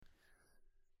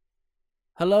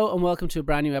Hello and welcome to a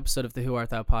brand new episode of the Who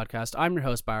Art Thou podcast. I'm your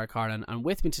host, Barra Carlin, and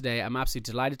with me today, I'm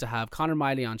absolutely delighted to have Conor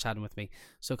Miley on chatting with me.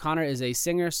 So Conor is a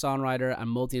singer, songwriter, and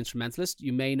multi-instrumentalist.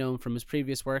 You may know him from his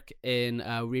previous work in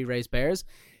Re-Raised Bears.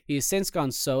 He has since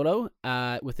gone solo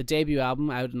with a debut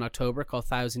album out in October called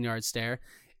 1,000 Yard Stare.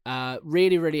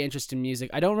 Really interesting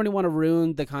music. I don't really want to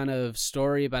ruin the kind of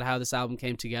story about how this album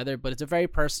came together, but it's a very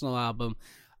personal album.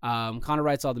 Conor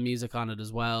writes all the music on it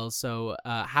as well, so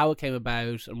how it came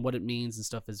about and what it means and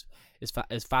stuff is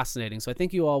fascinating. So I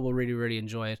think you all will really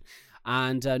enjoy it.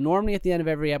 And normally at the end of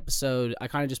every episode, I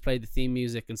kind of just play the theme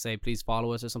music and say please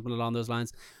follow us or something along those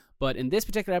lines. But in this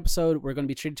particular episode, we're going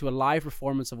to be treated to a live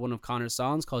performance of one of Conor's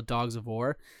songs called Dogs of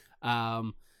War,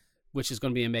 which is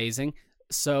going to be amazing.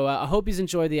 So I hope you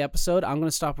enjoy the episode. I'm going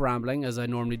to stop rambling as I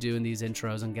normally do in these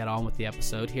intros and get on with the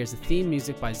episode. Here's the theme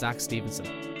music by Zach Stevenson.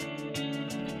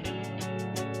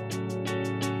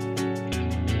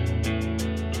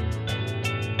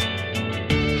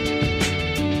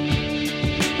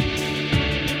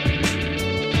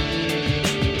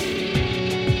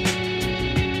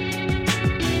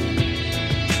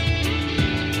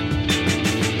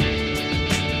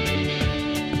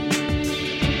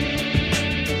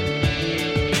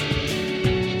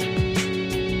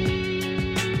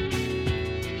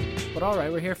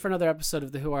 Alright, we're here for another episode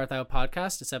of the Who Art Thou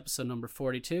podcast. It's episode number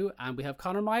 42, and we have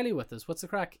Conor Miley with us. What's the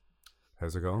crack?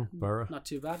 How's it going, Barra? Not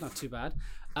too bad.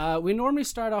 We normally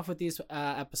start off with these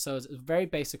episodes a very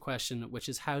basic question, which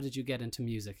is how did you get into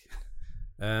music?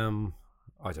 I don't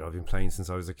know, I've been playing since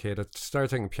I was a kid. I started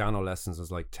taking piano lessons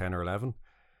as like 10 or 11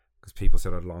 because people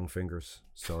said I had long fingers.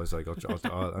 So I was like,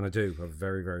 and I do have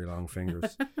very long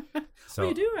fingers. So,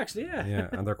 you do actually, yeah. Yeah,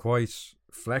 and they're quite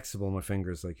flexible, my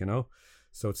fingers, like, you know.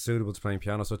 So it's suitable to playing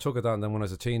piano. So I took it on, and then when I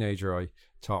was a teenager, I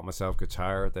taught myself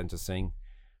guitar, then to sing.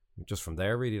 Just from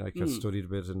there, really. Like I studied a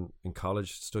bit in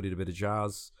college, studied a bit of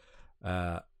jazz,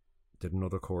 did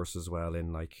another course as well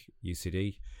in like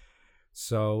UCD.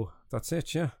 So that's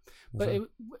it, yeah. But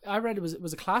I read it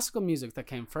was a classical music that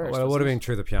came first. Well, it would have been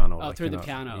through the piano. Oh, like, through the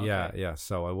piano. Okay. Yeah.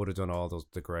 So I would have done all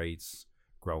the grades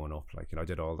growing up. Like, I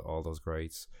did all those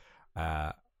grades,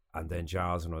 and then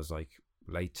jazz when I was like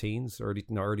late teens, early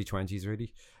 20s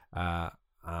really,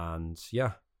 and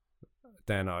yeah,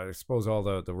 then I suppose all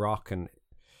the rock and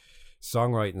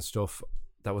songwriting stuff,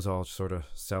 that was all sort of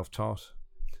self-taught.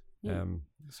 So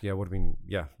yeah, it would have been,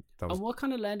 yeah, that was. And what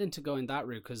kind of led into going that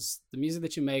route? Because the music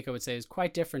that you make, I would say, is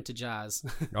quite different to jazz.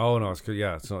 Oh no, it's good.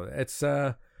 Yeah, so it's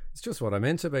just what I'm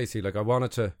into basically. Like, I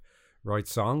wanted to write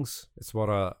songs. It's what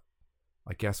I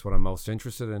guess what I'm most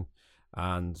interested in,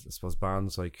 and I suppose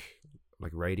bands like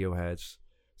Radiohead,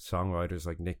 songwriters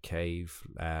like Nick Cave,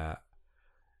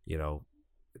 you know,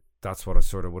 that's what I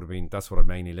sort of would have been. That's what I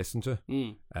mainly listened to.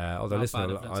 Although I listen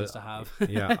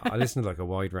I listen to like a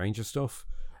wide range of stuff.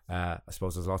 I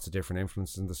suppose there's lots of different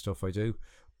influences in the stuff I do,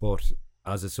 but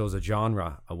as it's a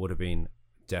genre, I would have been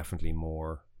definitely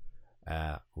more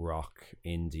rock,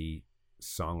 indie,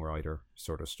 songwriter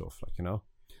sort of stuff. Like, you know,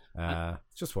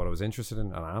 it's just what I was interested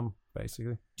in, and I am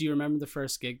basically. Do you remember the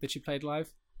first gig that you played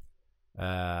live?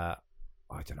 I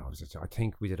don't know. I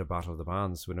think we did a battle of the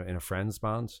bands in a friend's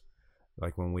band,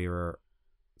 like when we were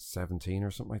 17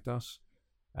 or something like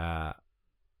that.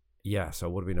 Yeah, so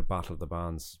it would have been a battle of the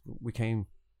bands. We came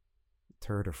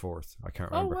third or fourth. I can't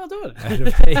remember. Oh, well done. Out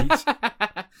of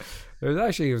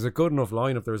 8. It was a good enough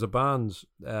lineup. There was a band,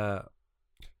 a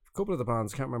couple of the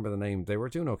bands, can't remember the name. They were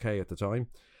doing okay at the time,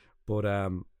 but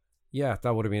yeah,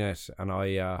 that would have been it.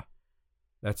 And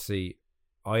let's see.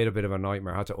 I had a bit of a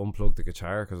nightmare. I had to unplug the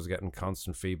guitar because I was getting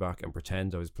constant feedback and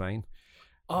pretend I was playing.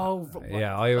 Oh,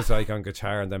 yeah. I was like on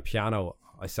guitar, and then piano.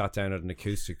 I sat down at an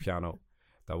acoustic piano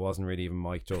that wasn't really even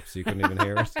mic'd up, so you couldn't even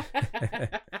hear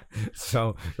it.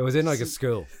 So it was in like a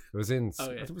school. It was in.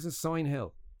 Oh, yeah. It was in Sign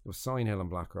Hill. It was Sign Hill in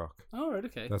Blackrock. Oh, right,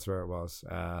 okay. That's where it was.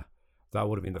 That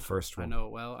would have been the first one. I know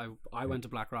it well. I went to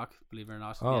Blackrock, believe it or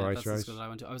not. Oh, yeah, right. That's the school I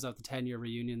went to. I was at the 10-year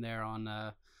reunion there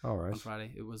on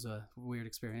Friday. It was a weird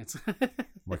experience.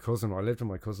 My cousin, I lived with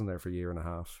my cousin there for a year and a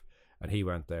half, and he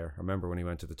went there. I remember when he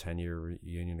went to the 10-year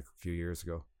reunion a few years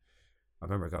ago. I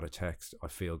remember I got a text, I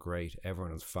feel great,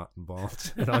 everyone is fat and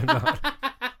bald, and I'm not.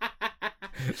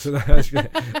 So that's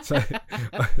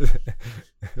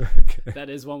that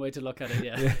is one way to look at it.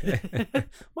 Yeah.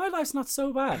 My life's not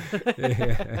so bad.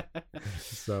 Yeah.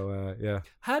 So yeah.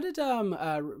 How did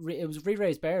it was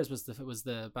Re-Raised Bears was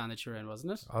the band that you were in,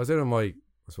 wasn't it? I was in with my, I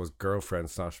suppose,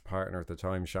 girlfriend / partner at the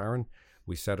time, Sharon.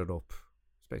 We set it up.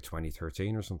 It's about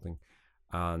 2013 or something,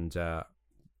 and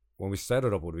when we set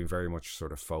it up, it would be very much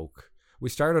sort of folk. We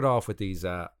started off with these.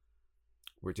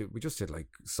 We just did like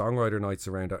songwriter nights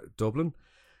around Dublin.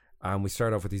 And we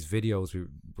started off with these videos we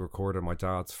recorded at my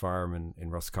dad's farm in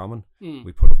Roscommon. Mm.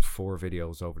 We put up 4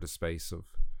 videos over the space of,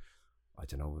 I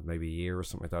don't know, maybe a year or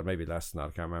something like that, maybe less than that,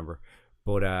 I can't remember.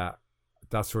 But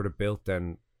that sort of built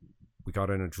then. We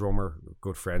got in a drummer, a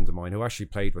good friend of mine, who actually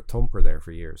played with Thumper there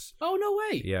for years. Oh, no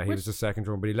way. Yeah, he was the second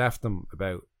drummer, but he left them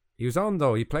he was on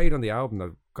though, he played on the album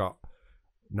that got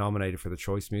nominated for the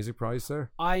Choice Music Prize there.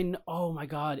 Oh my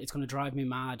God, it's going to drive me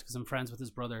mad because I'm friends with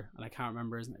his brother and I can't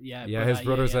remember his name. Yeah, his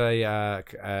brother's an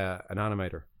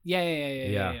animator.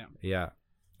 Yeah.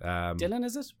 Dylan,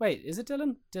 is it? Wait, is it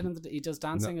Dylan? Dylan, he does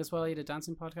dancing as well. He did a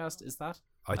dancing podcast. Is that?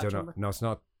 I don't know. No, it's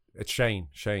not. It's Shane.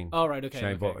 Oh, right, okay.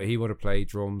 Shane, but he would have played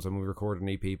drums, and we recorded an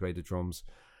EP, played the drums,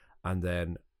 and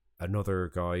then another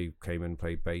guy came in and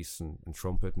played bass and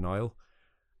trumpet, Niall,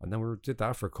 and then we did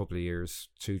that for a couple of years,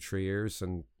 2-3 years,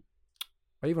 and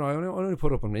I only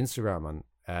put up on Instagram and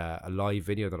a live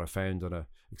video that I found on a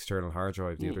external hard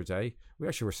drive the other day. We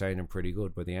actually were sounding pretty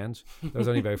good by the end. That was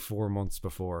only about 4 months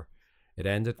before it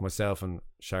ended. Myself and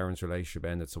Sharon's relationship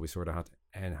ended, so we sort of had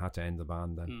to end the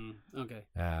band then. Okay.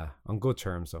 On good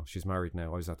terms though. She's married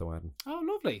now. I was at the wedding. Oh,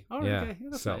 lovely. Oh, yeah. Okay. Yeah,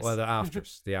 that's so nice. well, the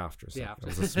afters. It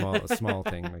was a small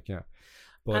thing. Like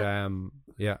but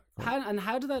yeah.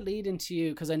 How did that lead into you?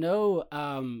 Because I know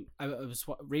I was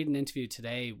reading an interview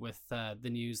today with the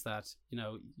news that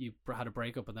you had a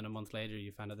breakup and then a month later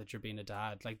you found out that you're being a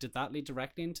dad. Like, did that lead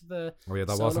directly into the? Oh yeah,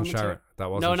 that wasn't Sharon.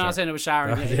 That wasn't. No, Sharon. not saying it was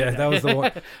Sharon. That was the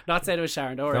one. Not saying it was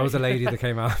Sharon. That was the lady that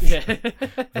came out.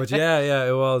 But yeah,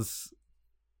 it was.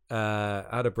 I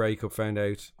had a breakup. Found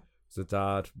out as a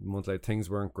dad. A month later, things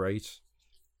weren't great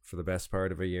for the best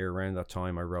part of a year. Around that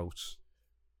time, I wrote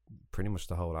pretty much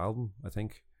the whole album. I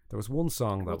think there was one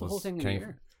song that the whole thing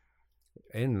came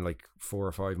in like 4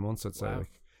 or 5 months, I'd say. Wow.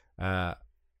 Like,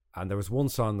 and there was one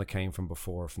song that came from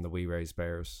the We Raise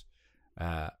Bears.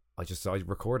 I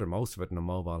recorded most of it in a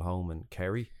mobile home in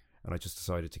Kerry, and I just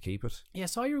decided to keep it. Yeah, I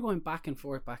saw you were going back and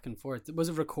forth. Was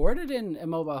it recorded in a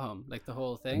mobile home, like the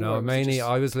whole thing? No, mainly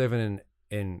I was living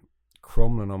in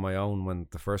Crumlin on my own when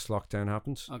the first lockdown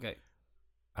happened. Okay.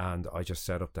 And I just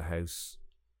set up the house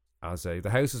the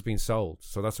house has been sold,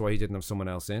 so that's why he didn't have someone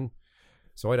else in.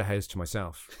 So I had a house to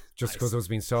myself, just because it was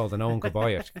being sold and no one could buy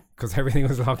it because everything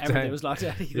was locked down. Everything was locked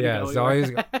down. Yeah, so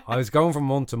I was going from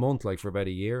month to month, like for about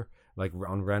a year, like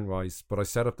on rent wise. But I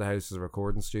set up the house as a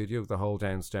recording studio, the whole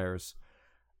downstairs,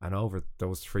 and over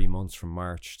those 3 months from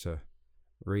March to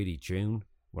really June,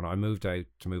 when I moved out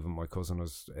to move with my cousin,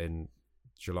 was in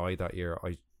July that year.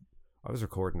 I was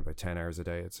recording about 10 hours a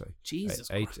day, I'd say. Jesus,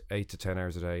 8 to 10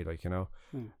 hours a day, like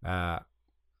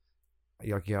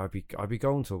I'd be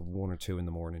going till 1 or 2 in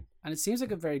the morning. And it seems like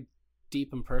a very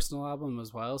deep and personal album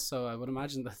as well. So I would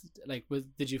imagine that, like,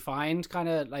 did you find kind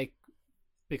of like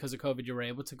because of COVID, you were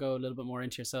able to go a little bit more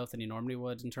into yourself than you normally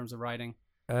would in terms of writing?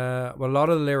 Well, a lot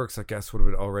of the lyrics, I guess, would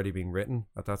have already been written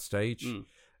at that stage.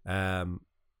 I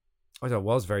thought it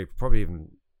was probably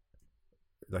even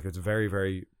like it's very,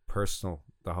 very personal.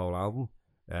 The whole album,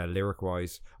 lyric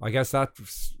wise, I guess that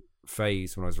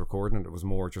phase when I was recording it was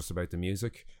more just about the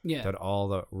music. Yeah, that all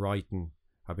the writing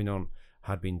had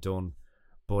been done.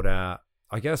 But I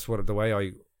guess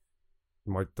the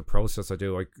process I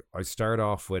do, I start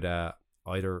off with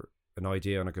either an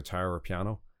idea on a guitar or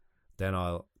piano, then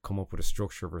I'll come up with a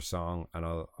structure of a song, and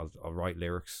I'll write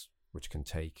lyrics, which can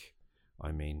take,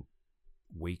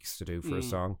 weeks to do for a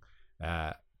song,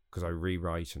 because I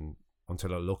rewrite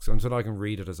until I can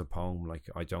read it as a poem. Like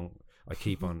I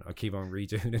keep on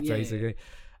redoing it basically,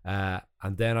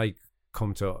 and then I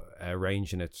come to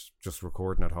arranging it, just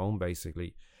recording at home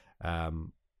basically,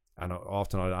 and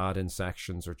often I'll add in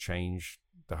sections or change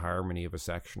the harmony of a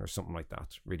section or something like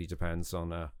that. Really depends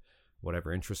on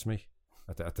whatever interests me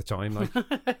at the time. Like,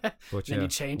 but then you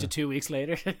change it 2 weeks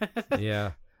later.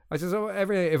 Yeah, I just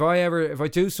if I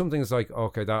do something that's like,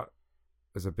 okay, that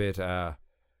is a bit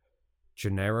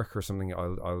generic or something,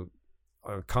 I'll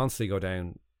constantly go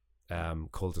down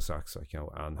cul-de-sacs,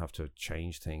 and have to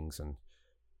change things. And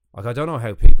like, I don't know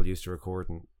how people used to record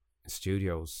in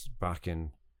studios back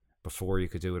in before you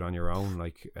could do it on your own,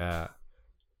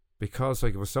 because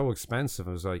like it was so expensive.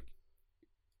 It was like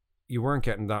you weren't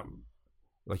getting that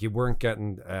much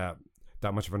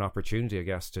of an opportunity, I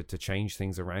guess, to change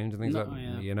things around and things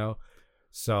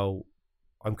So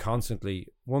I'm constantly,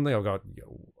 one thing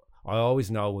I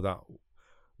always know that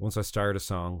once I start a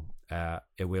song,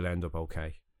 it will end up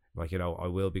okay. Like, I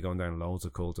will be going down loads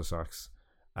of cul-de-sacs,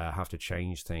 have to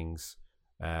change things,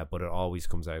 but it always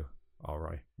comes out all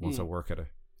right once I work at it.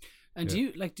 And do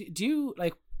you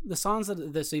like the songs so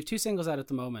you have 2 singles out at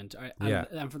the moment,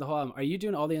 and for the whole album, are you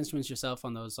doing all the instruments yourself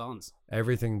on those songs?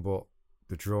 Everything but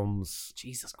the drums,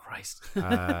 Jesus Christ.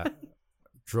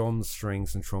 drums,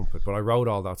 strings, and trumpet. But I wrote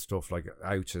all that stuff, like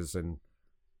ouches and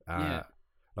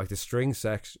like the string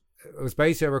section. It was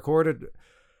basically I recorded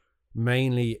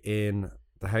mainly in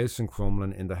the house in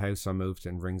Crumlin, in the house I moved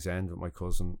in Ringsend with my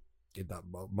cousin, in that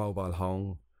mobile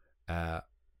home.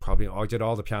 Probably I did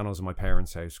all the pianos in my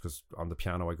parents' house because on the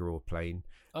piano I grew up playing.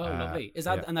 Oh, lovely! Is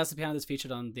that and that's the piano that's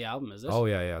featured on the album? Is it? Oh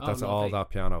yeah. That's all that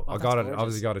piano. Oh, I got it. gorgeous.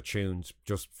 Obviously got it tuned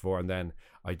just before, and then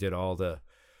I did all the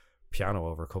piano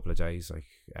over a couple of days. Like,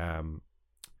 and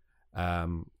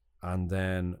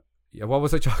then what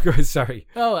was I talking about? Sorry.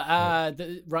 Oh,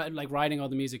 like writing all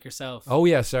the music yourself. Oh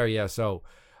yeah, sorry. Yeah, so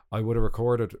I would have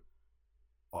recorded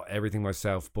everything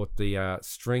myself, but the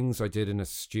strings I did in a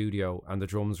studio, and the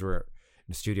drums were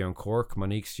in a studio in Cork,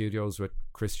 Monique Studios, with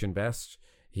Christian Best.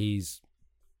 He's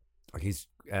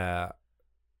Mick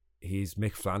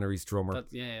Flannery's drummer.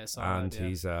 And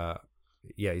he's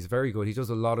he's very good. He does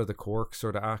a lot of the Cork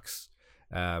sort of acts,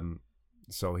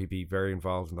 so he'd be very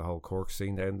involved in the whole Cork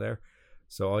scene down there.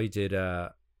 So I did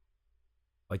the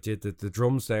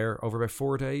drums there over about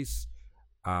 4 days,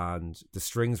 and the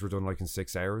strings were done like in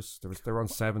 6 hours. They were on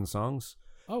 7 songs.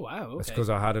 Oh wow! Okay. It's because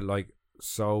I had it like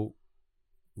so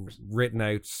written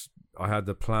out. I had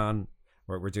the plan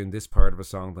where we're doing this part of a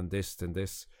song, then this,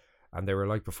 and they were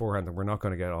like beforehand that we're not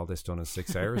going to get all this done in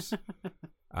 6 hours,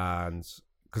 and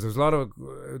because there was a lot of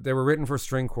they were written for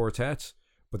string quartet,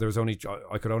 but there was I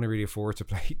could only really afford to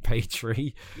pay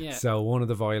 3. Yeah. So one of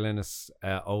the violinists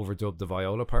overdubbed the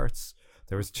viola parts.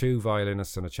 There was 2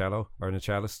 violinists and a cello or a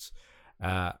cellist,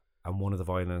 and one of the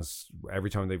violinists,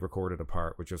 every time they recorded a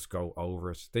part, would just go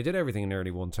over it. They did everything in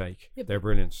nearly one take. Yeah, they're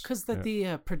brilliant. Because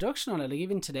the production on it, like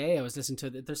even today, I was listening to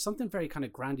it. There's something very kind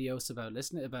of grandiose about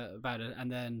listening about it,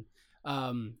 and then.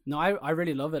 No, I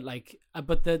really love it. Like,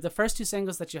 but the first 2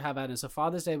 singles that you have out, and so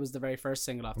Father's Day was the very first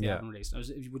single off the album release.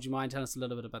 Would you mind telling us a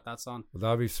little bit about that song? Well,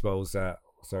 that'll be supposed.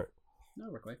 Sorry. No,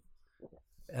 we're quick.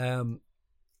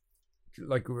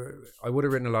 Like I would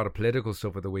have written a lot of political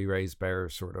stuff with the We Raise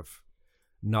Bears, sort of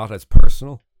not as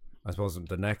personal. I suppose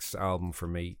the next album for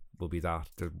me will be that.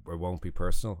 It won't be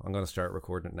personal. I'm going to start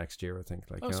recording it next year, I think.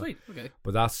 Like, sweet. Okay.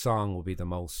 But that song will be the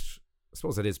most. I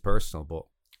suppose it is personal, but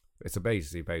it's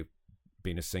basically about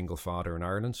being a single father in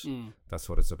Ireland. That's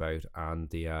what it's about. And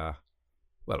the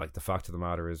like the fact of the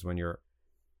matter is, when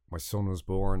my son was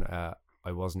born,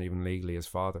 I wasn't even legally his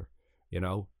father,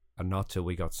 and not till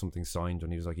we got something signed when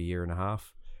he was like 1.5 years.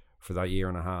 For that 1.5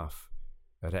 years,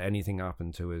 that anything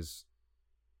happened to his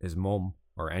mum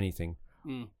or anything,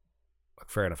 like,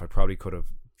 fair enough, I probably could have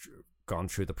gone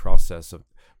through the process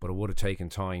but it would have taken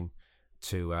time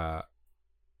to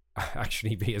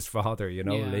actually be his father,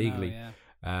 legally.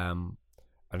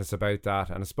 And it's about that,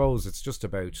 and I suppose it's just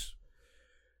about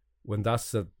when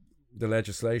that's the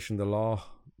legislation, the law,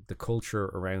 the culture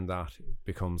around that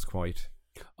becomes quite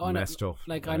messed up.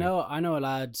 Like, I know a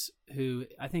lad who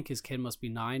I think his kid must be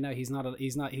 9 now. He's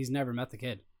never met the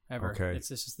kid ever. Okay. It's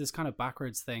just this kind of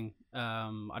backwards thing.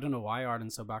 I don't know why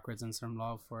Ireland's so backwards in some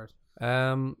law for it.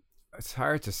 It's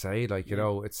hard to say. Like,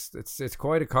 it's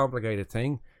quite a complicated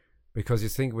thing, because you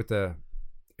think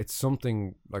it's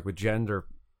something like with gender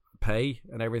pay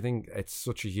and everything, it's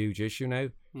such a huge issue now.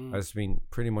 It's been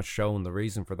pretty much shown the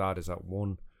reason for that is that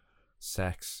one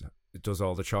sex does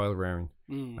all the child rearing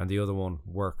and the other one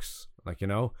works,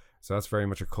 so that's very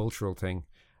much a cultural thing.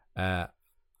 And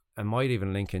might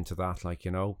even link into that,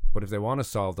 but if they want to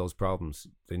solve those problems,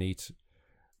 they need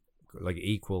like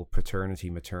equal paternity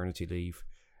maternity leave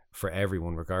for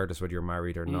everyone, regardless whether you're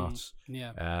married or not.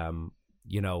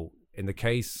 In the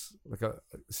case, like a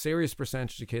serious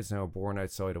percentage of kids now are born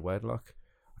outside of wedlock.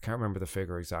 I can't remember the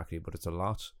figure exactly, but it's a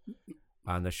lot.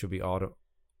 And there should be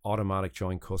automatic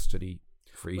joint custody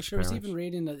for each parent. I was even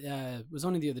reading that it was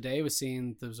only the other day I was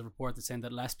seeing there was a report that's saying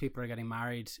that less people are getting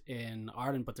married in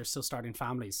Ireland, but they're still starting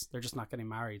families. They're just not getting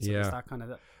married. So there's that kind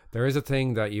of... There is a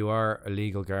thing that you are a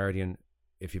legal guardian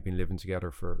if you've been living together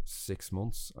for 6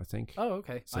 months, I think. Oh,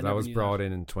 okay. So that was brought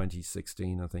in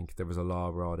 2016, I think. There was a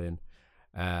law brought in.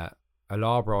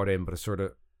 But it sort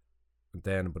of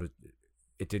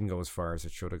it didn't go as far as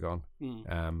it should have gone.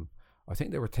 I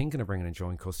think they were thinking of bringing in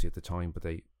joint custody at the time, but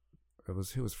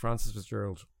who was Francis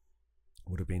Fitzgerald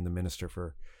would have been the minister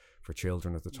for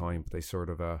children at the time, but they sort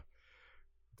of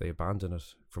they abandoned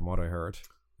it, from what I heard.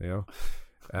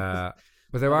 But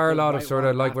there are a lot of sort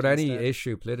of, like with any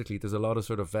issue politically, there's a lot of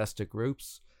sort of vested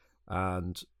groups,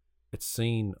 and it's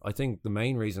seen. I think the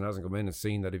main reason it hasn't come in is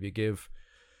seen that if you give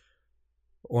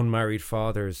unmarried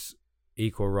fathers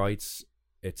equal rights,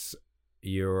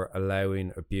 you're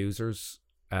allowing abusers,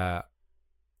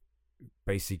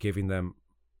 basically giving them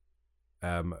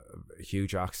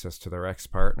huge access to their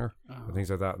ex-partner and Oh. things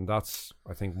like that. And that's,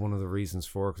 I think, one of the reasons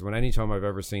for, because when any time I've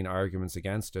ever seen arguments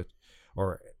against it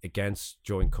or against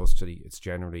joint custody, it's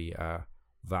generally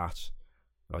that.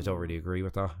 I don't really agree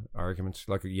with that argument.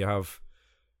 Like you have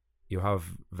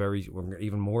very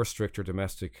even more stricter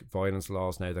domestic violence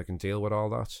laws now that can deal with all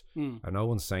that. And no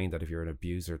one's saying that if you're an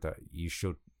abuser that you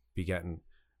should be getting,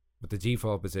 but the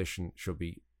default position should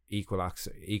be equal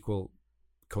access, equal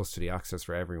custody access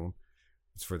for everyone.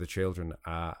 It's for the children,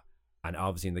 and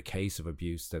obviously in the case of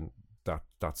abuse, then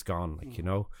that's gone. Like you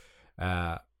know,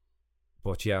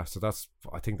 but yeah. So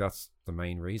I think that's the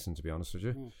main reason, to be honest with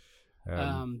you.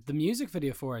 The music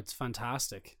video for it's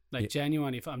fantastic. Like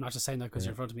genuinely, I'm not just saying that because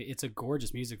you're in front of me. It's a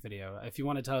gorgeous music video. If you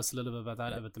want to tell us a little bit about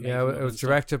that, about the it was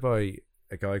directed by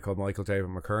a guy called Michael David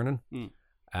McKernan.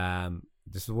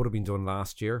 This would have been done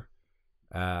last year,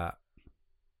 and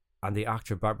the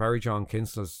actor Barry John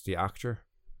Kinslow's the actor.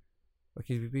 Like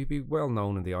he'd be well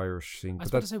known in the Irish scene. I was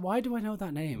about to say, why do I know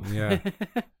that name? Yeah,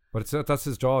 but that's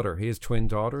his daughter. He has twin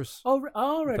daughters. Oh,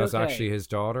 right. That's okay. actually his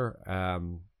daughter.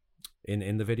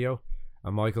 In the video,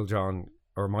 and Michael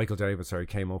David, sorry,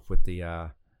 came up with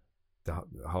the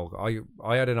whole.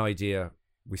 I had an idea.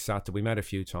 We met a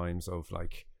few times of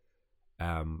like,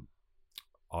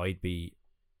 I'd be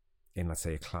in, let's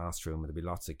say, a classroom, and there'd be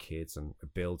lots of kids, and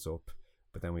it builds up.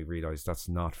 But then we realised that's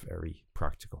not very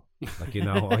practical. Like, you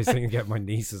know, I was thinking get my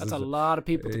nieces. That's a lot of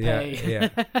people to pay. Yeah.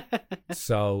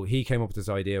 So he came up with this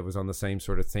idea. It was on the same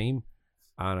sort of theme,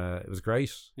 and it was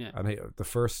great. Yeah. And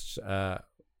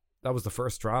that was the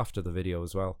first draft of the video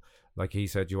as well. Like he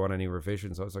said, "Do you want any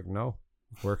revisions?" I was like, "No,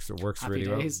 it works Happy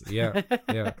really days. well."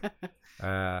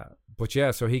 Yeah. But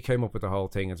yeah, so he came up with the whole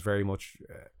thing. It's very much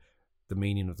the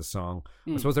meaning of the song.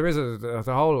 I suppose there is the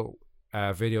whole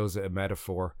video is a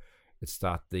metaphor. It's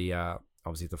that the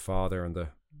obviously the father and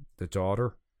the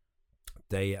daughter,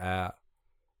 they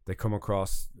come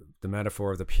across the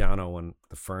metaphor of the piano and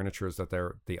the furniture is that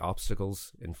they're the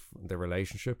obstacles in the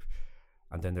relationship.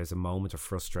 And then there's a moment of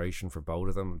frustration for both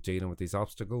of them dealing with these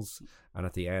obstacles. And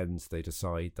at the end, they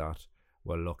decide that,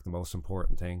 well, look, the most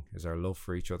important thing is our love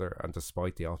for each other. And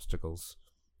despite the obstacles,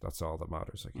 that's all that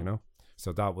matters, like, you know?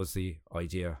 So that was the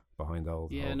idea behind the whole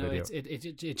video.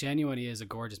 It genuinely is a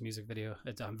gorgeous music video.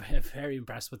 I'm very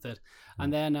impressed with it.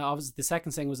 And then obviously the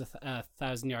second thing was a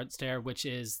 1,000-Yard Stare, which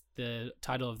is the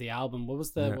title of the album.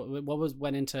 What's the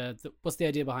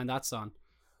idea behind that song?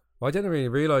 Well, I didn't really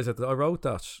realise that I wrote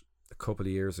that a couple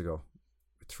of years ago,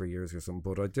 3 years or something,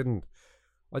 but I didn't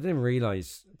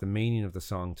realize the meaning of the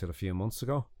song till a few months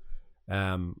ago.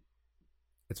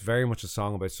 It's very much a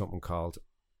song about something called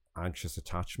anxious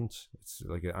attachment. It's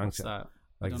like an anxious,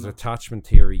 like it's attachment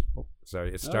theory.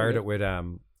 It started with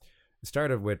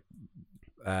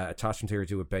attachment theory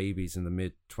to do with babies in the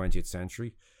mid 20th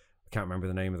century. I can't remember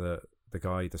the name of the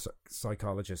guy, the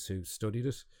psychologist who studied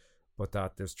it, but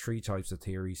that there's 3 types of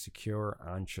theory: secure,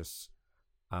 anxious,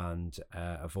 and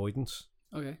avoidance.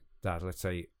 Okay. That, let's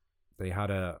say they had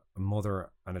a mother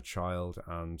and a child,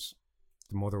 and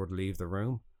the mother would leave the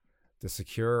room. The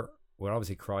secure would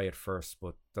obviously cry at first,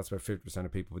 but that's about 50%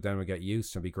 of people, but then would get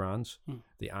used and be grand.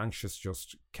 The anxious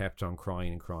just kept on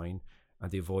crying and crying,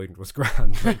 and the avoidant was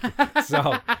grand.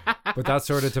 But that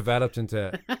sort of developed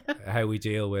into how we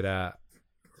deal with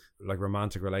like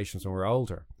romantic relations when we're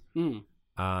older.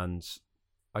 And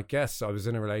I guess I was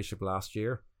in a relationship last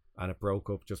year, and it broke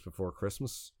up just before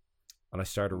Christmas, and I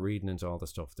started reading into all the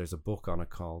stuff. There's a book on it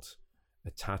called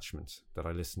Attachment that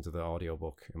I listened to the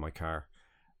audiobook in my car,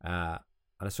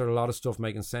 and I started a lot of stuff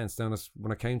making sense. Then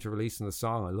when I came to releasing the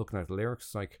song, I looking at the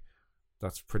lyrics, like,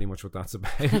 that's pretty much what that's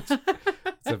about. It's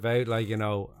about, like, you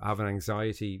know, having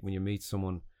anxiety when you meet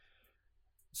someone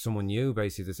new.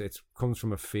 Basically, it comes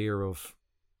from a fear of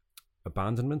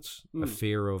abandonment, a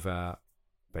fear of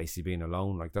basically being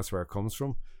alone. Like, that's where it comes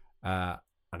from.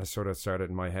 And I sort of started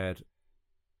in my head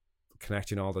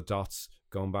connecting all the dots,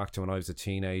 going back to when I was a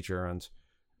teenager and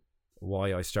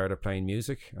why I started playing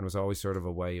music, and it was always sort of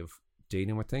a way of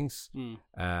dealing with things.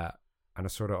 And it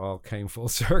sort of all came full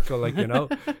circle, like, you know.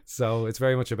 So it's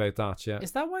very much about that. Yeah.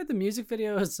 Is that why the music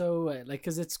video is so like,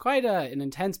 because it's quite an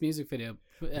intense music video,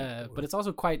 but it's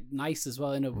also quite nice as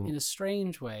well in a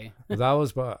strange way. Well, that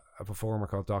was by a performer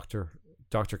called Dr.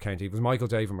 County. It was Michael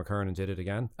David McKernan did it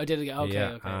again. I did it again. Okay,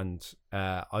 yeah, okay. And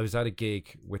I was at a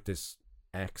gig with this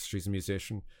ex, she's a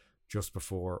musician, just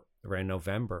before around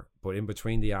November. But in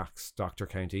between the acts, Dr.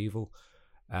 Count Evil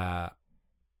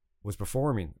was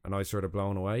performing, and I was sort of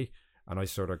blown away. And I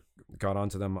sort of got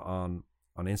onto them on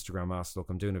Instagram, asked, look,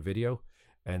 I'm doing a video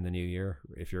in the new year.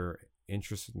 If you're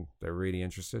interested, they're really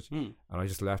interested. And I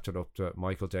just left it up to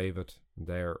Michael David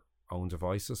there. own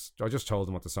devices. I just told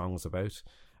them what the song was about,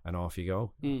 and off you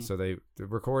go. Mm. So they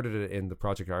recorded it in the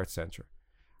Project Arts Centre.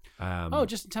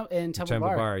 Just in Temple Temple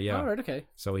Bar. Bar, yeah. Oh, right, okay.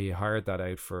 So he hired that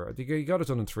out for, I think he got it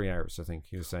done in 3 hours, I think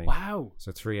he was saying. Wow.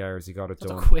 So 3 hours he got it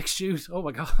That's done. a quick shoot. Oh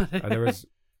my God. And there was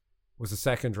a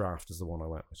second draft is the one I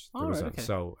went with. Oh, right, okay.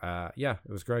 So yeah,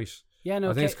 it was great. Yeah,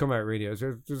 no, I think it's come out really. There's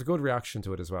a good reaction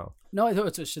to it as well. No, I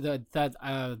thought it's that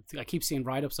I keep seeing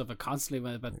write-ups of it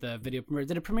constantly about the video premiere.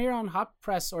 Did it premiere on Hot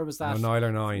Press or was that? No,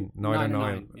 Niler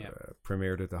 9 yeah.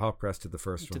 premiered it. The Hot Press did the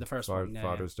first one. To the first one, yeah,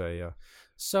 Father's Day, yeah.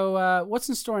 So what's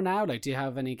in store now? Like, do you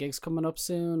have any gigs coming up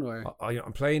soon? Or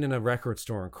I'm playing in a record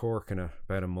store in Cork in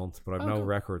about a month, but I've no cool.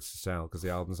 records to sell because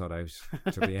the album's not out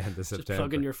till the end of Just September.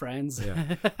 plugging your friends.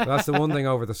 Yeah, but that's the one thing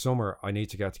over the summer I need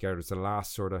to get together. It's the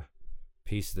last sort of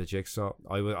piece of the jigsaw.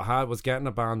 I was getting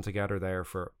a band together there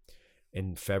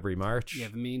in February, March. Yeah,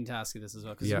 I've been meaning to ask you this as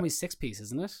well because it's only 6 pieces,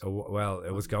 isn't it? Well,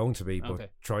 it was going to be, but Okay.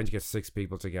 trying to get 6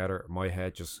 people together, my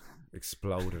head just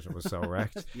exploded. It was so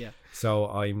wrecked. Yeah. So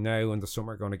I'm now in the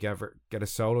summer going to get a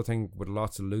solo thing with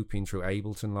lots of looping through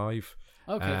Ableton Live.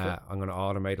 Okay. Cool. I'm going to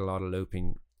automate a lot of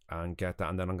looping and get that,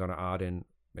 and then I'm going to add in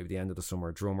maybe the end of the summer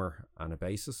a drummer and a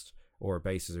bassist, or a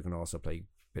bassist who can also play a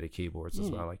bit of keyboards as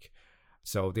well. Like,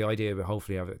 so the idea of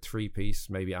hopefully have a 3-piece,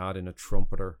 maybe add in a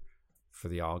trumpeter for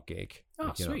the odd gig. Oh,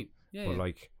 like, sweet. Yeah. But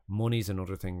like money's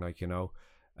another thing. Like,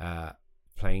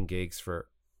 playing gigs for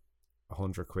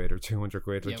 100 quid or 200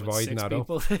 quid, like dividing that up.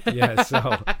 Yeah,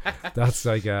 so that's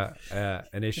like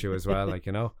an issue as well. Like,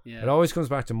 Yeah. it always comes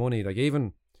back to money. Like,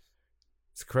 even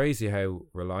it's crazy how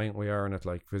reliant we are on it.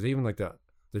 Like, because even like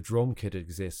the drum kit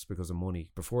exists because of money.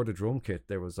 Before the drum kit,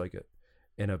 there was like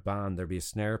in a band there'd be a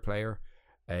snare player,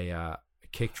 a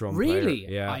kick drum player. Really?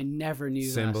 Yeah. I never knew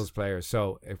cymbals that. player.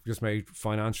 So it just made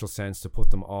financial sense to put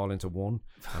them all into one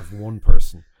of one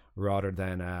person rather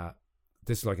than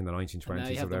this is like in the 1920s And now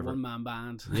you have or whatever. the one-man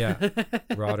band. Yeah.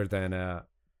 Rather than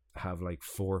have like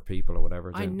 4 people or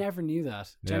whatever. I never knew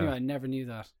that. Genuinely, Yeah. I never knew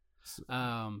that.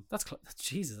 That's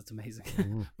Jesus, that's amazing.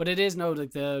 Mhm. But it is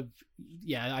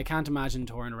I can't imagine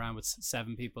touring around with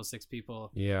 7 people, 6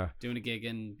 people, Yeah. doing a gig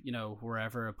in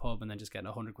wherever, a pub, and then just getting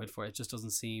 100 quid for it. It just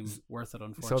doesn't seem worth it, So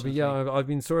unfortunately. I've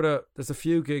been sort of, there's a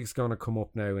few gigs going to come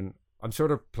up now, and I'm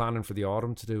sort of planning for the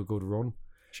autumn to do a good run.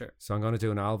 Sure. So I'm going to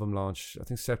do an album launch. I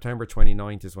think September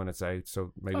 29th is when it's out.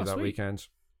 So maybe that sweet. weekend.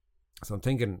 So I'm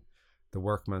thinking the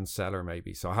Workman's Cellar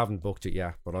maybe. So I haven't booked it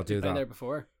yet, but I'll do You've been that. there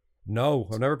before. No,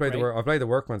 I've never played Great. I've played the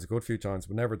Workman's a good few times,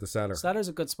 but never the Cellar. Cellar's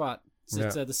a good spot.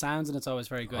 It's Yeah. the sounds, and it's always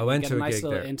very good. I went you get to a a nice gig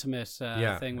little there. intimate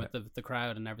thing with the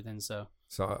crowd and everything. So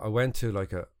So I went to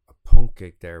like a punk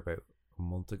gig there about a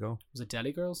month ago. was it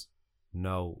Deli Girls?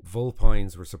 No,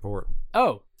 Vulpines were supporting.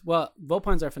 Oh, well,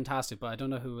 Vulpines are fantastic, but I don't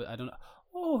know who. I don't know.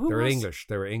 Oh, who They're was? English.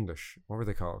 They were English. What were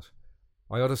they called?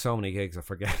 I go to so many gigs, I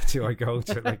forget who I go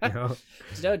to. Like,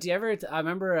 Do you ever? I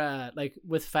remember like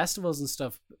with festivals and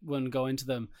stuff when going to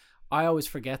them. I always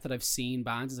forget that I've seen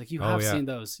bands. It's like, you have seen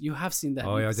those. You have seen them.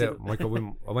 Oh yeah, I You've did. seen them.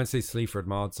 Michael, I went to see Sleaford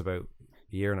Mods about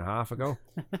a year and a half ago,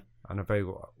 and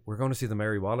we're going to see the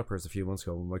Mary Wallopers a few months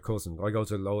ago with my cousin. I went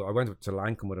to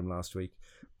Lancan with him last week,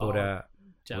 but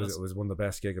jealous. it was one of the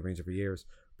best gigs I've been to for years.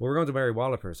 But we're going to Mary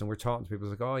Wallopers, and we're talking to people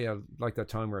like, oh yeah, like that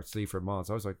time we're at Sleaford Mods.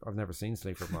 I was like, I've never seen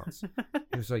Sleaford Mods.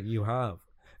 He was like, you have.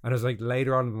 And it was like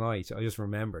later on in the night, I just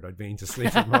remembered I'd been to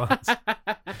Sleaford Mods.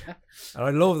 And I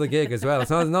love the gig as well. It's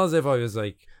not as if I was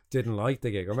like, didn't like the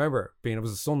gig. I remember it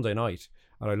was a Sunday night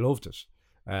and I loved it.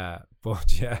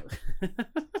 But yeah.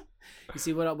 You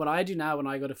see, what I do now when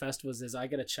I go to festivals is I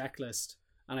get a checklist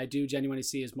and I do genuinely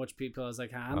see as much people as I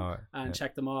can and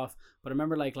check them off. But I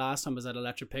remember like last time I was at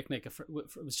Electric Picnic, I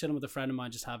was chilling with a friend of mine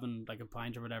just having like a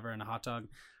pint or whatever and a hot dog.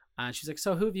 And she's like,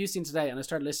 so who have you seen today? And I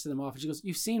started listing them off and she goes,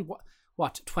 you've seen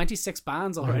what 26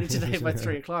 bands already today by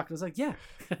 3 o'clock. And I was like, yeah.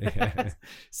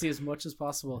 See as much as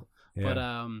possible. Yeah.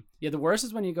 But the worst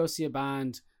is when you go see a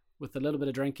band with a little bit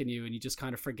of drink in you and you just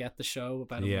kind of forget the show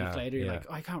about a week later. You're like,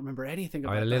 oh, I can't remember anything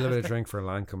about I that. had a little bit of drink for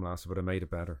Lancome last, but it made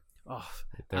it better. Oh,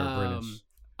 they were brilliant.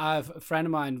 I've a friend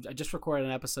of mine. I just recorded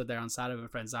an episode there on Saturday with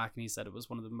my friend Zach, and he said it was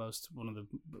one of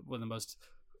the most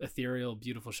ethereal,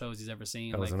 beautiful shows he's ever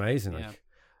seen. It was amazing. Yeah.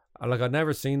 Like I'd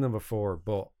never seen them before,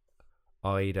 but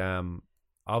I'd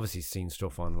obviously seen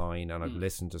stuff online and I'd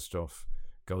listened to stuff,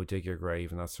 Go Dig Your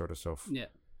Grave and that sort of stuff. Yeah.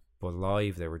 But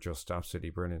live, they were just absolutely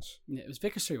brilliant. Yeah, it was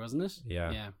Vicar Street, wasn't it?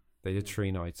 Yeah. Yeah. They did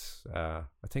 3 nights. I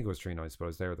think it was 3 nights, but I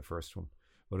was there the first one.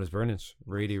 But it was brilliant.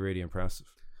 Really, really impressive.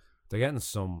 They're getting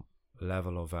some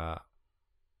level of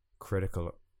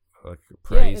critical like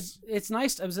praise. Yeah, it's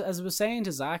nice. As I was saying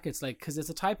to Zach, it's like, because it's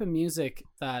a type of music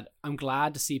that I'm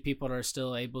glad to see people are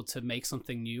still able to make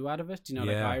something new out of it. You know,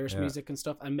 like Irish music and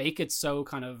stuff, and make it so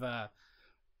kind of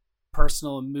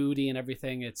personal and moody and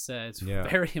everything. It's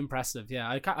very impressive. Yeah,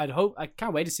 I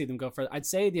can't wait to see them go for it. I'd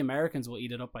say the Americans will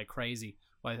eat it up like crazy.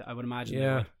 I would imagine.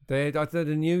 Yeah,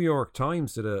 the New York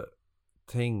Times did a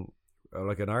thing,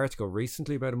 like an article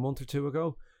recently about a month or two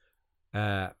ago,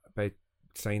 about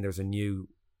saying there's a new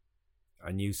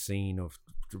scene of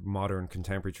modern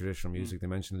contemporary traditional music. They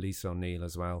mentioned Lisa O'Neill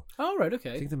as well. Oh, right,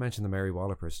 okay. I think they mentioned the Mary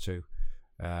Wallopers too.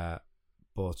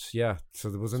 But yeah, so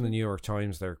there was in the New York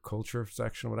Times their culture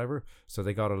section or whatever. So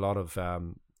they got a lot of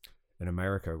in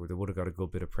America, where they would have got a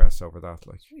good bit of press over that.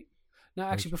 Like, now,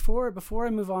 actually, before I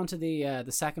move on to the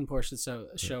second portion of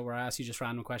the show, where I ask you just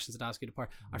random questions and ask you to part,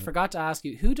 I forgot to ask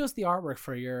you, who does the artwork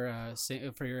for your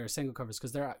single covers,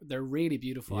 because they're really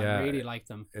beautiful. Yeah, I really like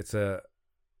them. It's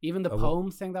even the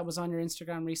poem thing that was on your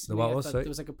Instagram recently. What was it? There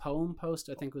was like a poem post,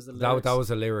 I think was the lyrics. That was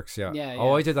the lyrics, yeah.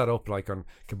 Oh, I did that up like on,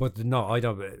 but no, I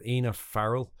don't. Ina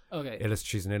Farrell. Okay.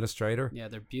 She's an illustrator. Yeah,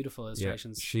 they're beautiful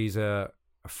illustrations. Yeah, she's a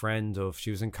friend of.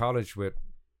 She was in college with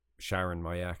Sharon,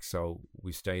 my ex, so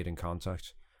we stayed in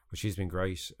contact. But she's been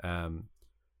great.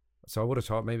 So I would have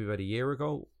thought maybe about a year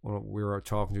ago when we were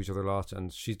talking to each other a lot,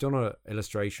 and she's done an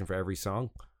illustration for every song.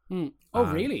 Oh,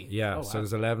 really? Yeah. Oh, so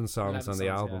there's 11 songs on the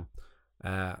album.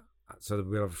 Yeah. So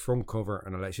we'll have a front cover,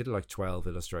 and she did like 12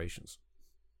 illustrations,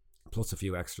 plus a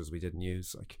few extras we didn't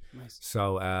use. Like, nice.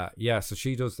 So so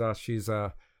she does that. She's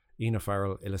Ina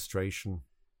Farrell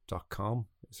illustration.com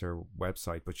is her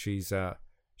website, but she's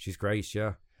great,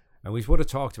 yeah. And we would have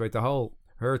talked about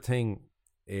her thing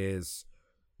is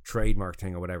trademark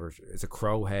thing or whatever. It's a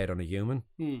crow head on a human.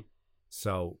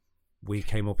 So we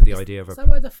came up with the idea of is that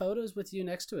why the photo's with you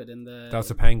next to it in the? That's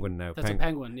a penguin now. That's a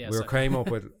penguin. Yeah. We came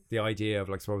up with the idea of,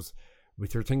 like, suppose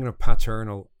if you're thinking of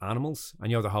paternal animals,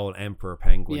 and the whole emperor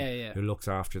penguin, who looks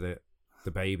after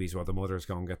the babies while the mothers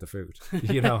go and get the food.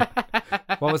 You know,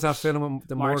 what was that film?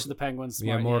 The March of the Penguins.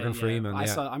 Yeah, Morgan Freeman.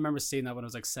 I remember seeing that when I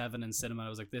was like 7 in cinema. I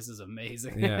was like, this is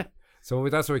amazing. Yeah. So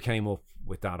that's where we came up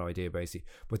with that idea, basically.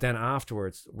 But then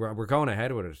afterwards, we're going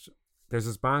ahead with it. There's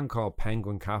this band called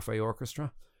Penguin Cafe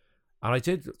Orchestra, and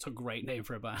it's a great name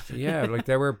for a band. Yeah, like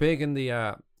they were big in the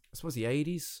I suppose the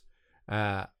 80s.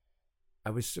 They're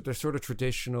sort of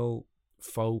traditional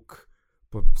folk,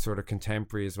 but sort of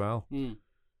contemporary as well.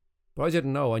 But I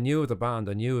didn't know. I knew of the band.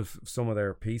 I knew of some of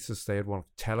their pieces. They had one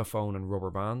telephone and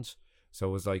rubber bands, so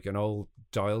it was like an old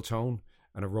dial tone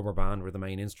and a rubber band were the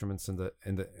main instruments in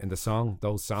the song.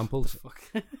 Those sampled,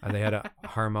 and they had a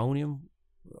harmonium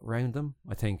around them,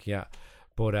 I think. Yeah,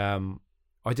 but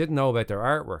I didn't know about their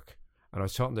artwork, and I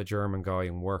was talking to a German guy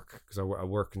in work, because I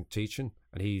work in teaching,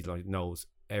 and he like knows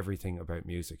everything about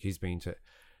music. He's been to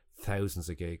thousands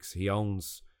of gigs.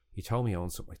 He told me he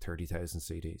owns something like 30,000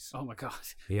 CDs. Oh my god!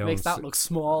 Makes that look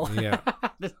small. Yeah,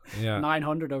 yeah.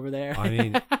 900 over there. I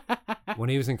mean, when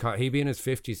he was he'd be in his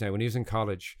 50s now. When he was in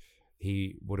college,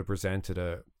 he would have presented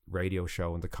a radio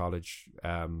show in the college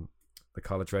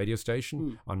radio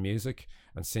station on music,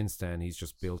 and since then he's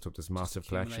just built up this massive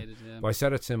collection. Yeah. But I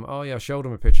said it to him, I showed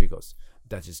him a picture. He goes,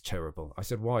 "That is terrible." I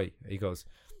said, "Why?" He goes,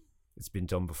 "It's been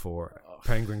done before."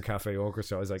 Penguin Cafe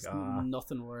Orchestra. I was like,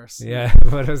 nothing worse. Yeah,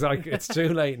 but I was like, it's too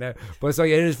late now. But it's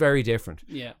like, it is very different.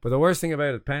 Yeah. But the worst thing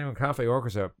about it, Penguin Cafe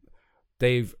Orchestra,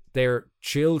 they're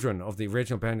children of the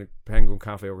original Penguin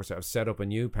Cafe Orchestra have set up a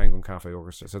new Penguin Cafe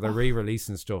Orchestra, so they're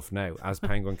re-releasing stuff now as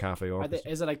Penguin Cafe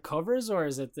Orchestra. Is it like covers, or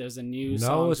is it there's a new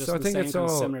song? No, I think it's all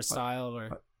similar style,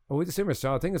 or with the similar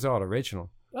style. I think it's all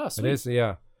original. Oh, sweet. It is,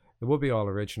 yeah. It would be all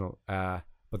original.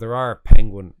 But there are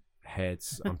penguin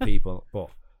heads on people,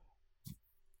 but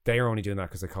they are only doing that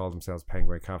because they call themselves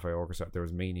Penguin Cafe Orchestra. There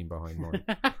was meaning behind more.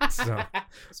 So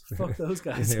fuck those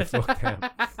guys. Yeah, fuck them.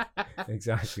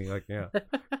 Exactly. Like, yeah.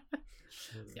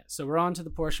 Yeah. So we're on to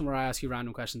the portion where I ask you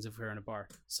random questions if we're in a bar.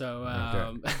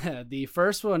 So the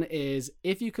first one is,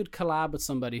 if you could collab with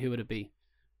somebody, who would it be?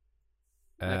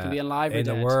 That can be alive or in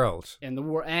dead. The world. In the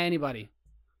world, anybody.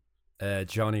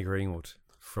 Johnny Greenwood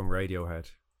from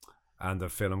Radiohead. And the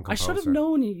film composer. I should have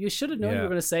known you. You should have known you were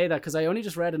going to say that, because I only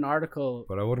just read an article.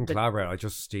 But I wouldn't collaborate. I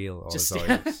just steal all his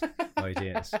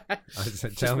ideas.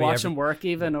 Just watch him work,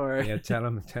 even, or tell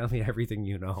me everything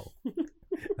you know,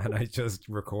 and I just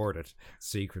record it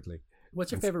secretly.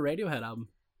 What's your favorite Radiohead album?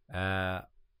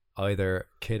 Either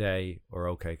Kid A or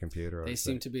OK Computer. They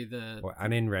seem to be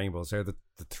and In Rainbows. They're the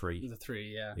three. The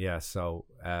three, yeah. Yeah. So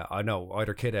I know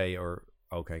either Kid A or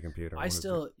OK Computer. I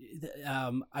still,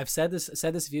 I've said this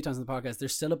a few times on the podcast.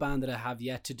 There's still a band that I have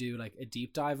yet to do like a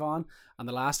deep dive on. And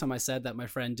the last time I said that, my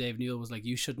friend Dave Newell was like,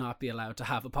 "You should not be allowed to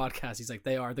have a podcast." He's like,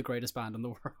 "They are the greatest band in the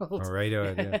world." Oh,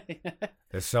 Radiohead. Yeah.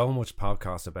 There's so much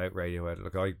podcast about Radiohead.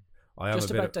 Look, I am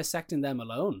just about dissecting them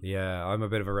alone. Yeah, I'm a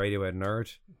bit of a Radiohead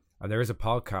nerd, and there is a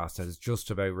podcast that is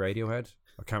just about Radiohead.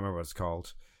 I can't remember what it's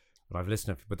called, but I've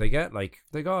listened to it. But they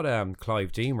got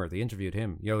Clive Deemer. They interviewed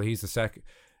him. You know, he's the second.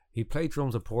 He played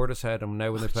drums at Portishead, and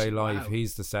now when they play live,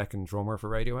 he's the second drummer for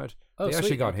Radiohead. They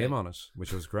actually got him on it,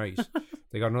 which was great.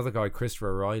 They got another guy, Christopher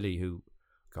O'Reilly, who,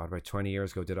 God, about 20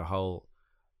 years ago, did a whole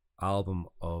album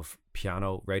of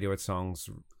piano Radiohead songs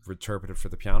interpreted for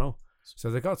the piano.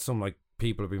 So they got some like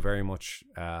people who've been very much,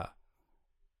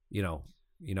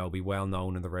 be well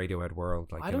known in the Radiohead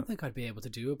world. Like, I don't think I'd be able to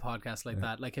do a podcast like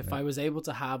that. Like if I was able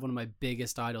to have one of my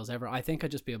biggest idols ever, I think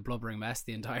I'd just be a blubbering mess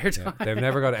the entire time. They've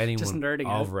never got anyone Just nerding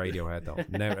of out. Radiohead though.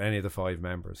 Never any of the 5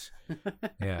 members.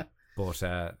 Yeah, but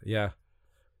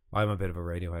I'm a bit of a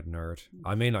Radiohead nerd.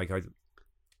 I mean, like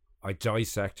I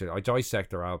dissect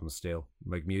their albums still,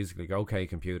 like musically. Like, OK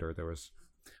Computer, there was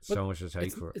so much to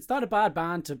take for it. It's not a bad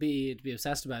band to be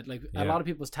obsessed about. Like a lot of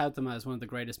people tout them as one of the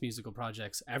greatest musical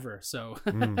projects ever. So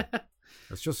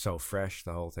it's just so fresh,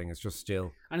 the whole thing. It's just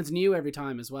still, and it's new every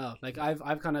time as well. Like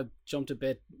I've kind of jumped a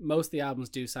bit. Most of the albums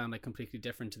do sound like completely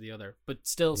different to the other, but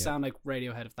still sound like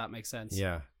Radiohead, if that makes sense.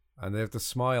 Yeah, and they have the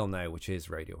Smile now, which is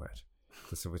Radiohead,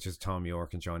 which is Tom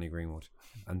York and Johnny Greenwood,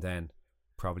 and then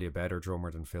probably a better drummer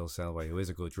than Phil Selway, who is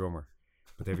a good drummer.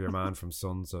 But they have your man from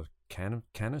Sons of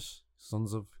Kemet.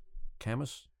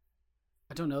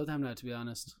 I don't know them now, to be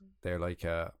honest. They're like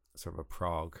a sort of a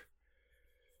prog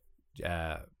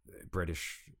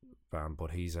British band,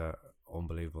 but he's a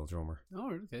unbelievable drummer.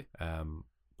 Oh, okay.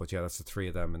 But yeah, that's the 3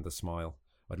 of them in the Smile.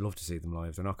 I'd love to see them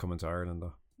live. They're not coming to Ireland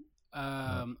though.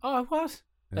 Oh, what?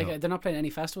 Like they're not playing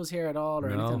any festivals here at all or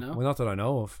anything? No, well, not that I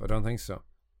know of. I don't think so.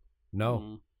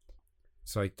 No.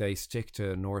 It's like they stick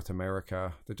to North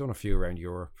America. They've done a few around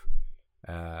Europe.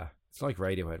 It's like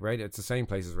Radiohead. It's the same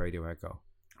place as Radiohead go.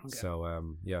 Okay.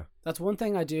 So yeah, that's one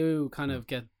thing I do kind of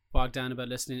get bogged down about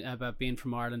listening about being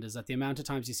from Ireland, is that the amount of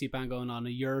times you see band going on a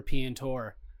European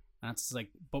tour, and it's like,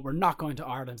 but we're not going to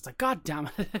Ireland. It's like, God damn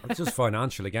it! It's just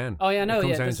financial again. Oh yeah, no, it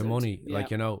comes down to money.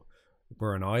 Like,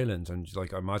 we're an island, and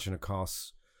like I imagine it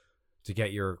costs to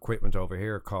get your equipment over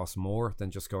here. It costs more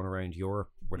than just going around Europe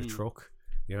with a truck.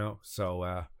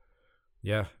 So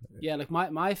yeah, like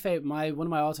my favorite, one of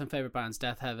my all-time favorite bands,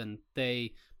 Death Heaven,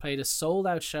 they played a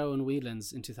sold-out show in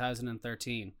Whelan's in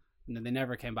 2013, and then they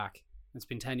never came back. It's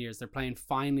been 10 years. They're playing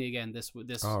finally again this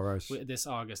August.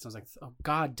 I was like, oh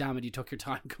God damn it, you took your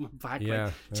time coming back.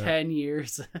 10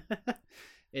 years.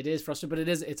 It is frustrating,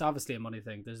 but it's obviously a money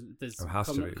thing. There's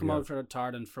come out for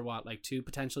Tardin for what, like 2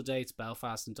 potential dates: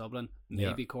 Belfast and Dublin,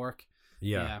 maybe Cork.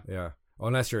 Yeah.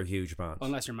 Unless you're a huge band.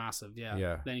 Unless you're massive,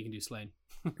 yeah. Then you can do Slane.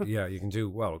 Yeah, you can do,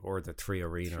 or the 3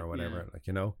 Arena or whatever,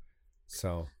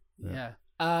 So yeah.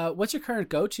 What's your current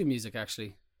go-to music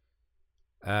actually?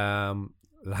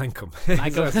 Lancome.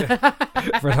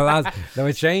 For the last, no,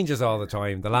 it changes all the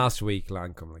time. The last week,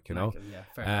 Lancome, Lancome, yeah,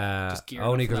 fair enough. Just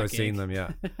only because I've seen them.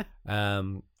 Yeah.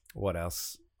 What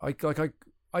else? I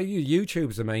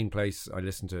YouTube's the main place I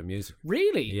listen to music.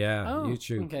 Really? Yeah, oh,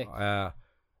 YouTube. Okay.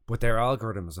 But their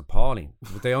algorithm is appalling.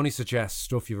 But they only suggest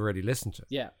stuff you've already listened to.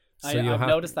 Yeah. So I've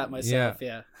noticed that myself.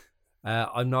 Yeah.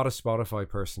 I'm not a Spotify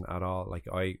person at all. Like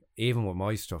even with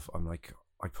my stuff, I'm like,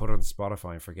 I put it on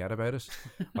Spotify and forget about it.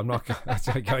 I'm not. It's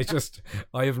like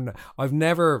I've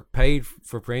never paid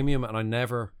for premium, and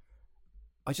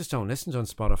I just don't listen to on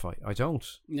Spotify. I don't.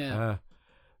 Yeah.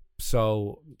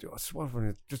 So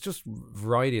there's just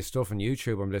variety of stuff on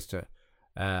YouTube. I'm listening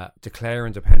to Declare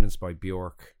Independence by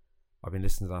Bjork. I've been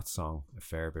listening to that song a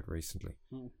fair bit recently.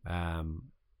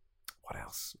 What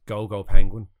else? Go Go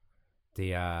Penguin.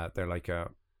 They're like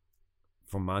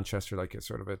from Manchester, like a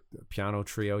sort of a piano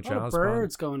trio jazz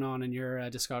birds band. Going on in your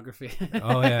discography.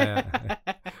 Oh yeah.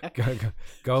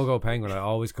 Go Go Penguin. I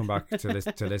always come back to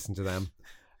listen to them.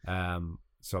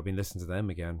 So I've been listening to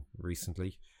them again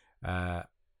recently.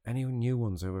 Any new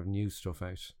ones who have new stuff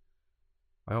out?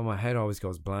 My head always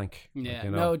goes blank. Yeah,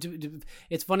 no,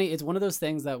 it's funny. It's one of those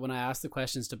things that when I ask the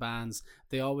questions to bands,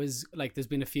 they always, like, there's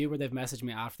been a few where they've messaged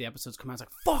me after the episodes come out. It's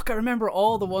like, fuck, I remember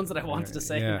all the ones that I wanted to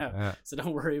say now. Yeah. So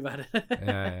don't worry about it.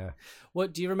 Yeah.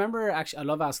 What do you remember? Actually, I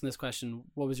love asking this question.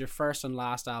 What was your first and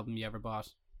last album you ever bought?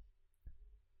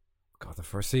 God, the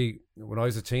first. See, when I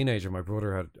was a teenager, my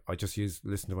brother I just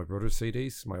listened to my brother's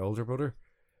CDs. My older brother.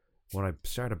 When I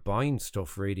started buying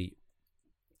stuff, really,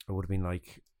 it would have been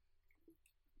like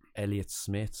Elliott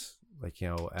Smith, like,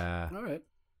 all right.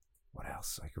 what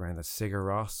else? Like around the Sigur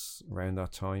Rós around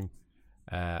that time.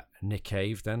 Nick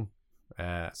Cave then.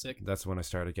 Sick. That's when I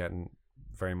started getting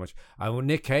very much.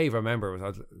 Nick Cave, I remember, it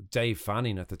was Dave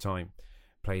Fanning at the time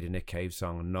played a Nick Cave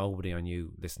song, and nobody I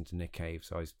knew listened to Nick Cave,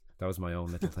 so that was my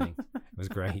own little thing. It was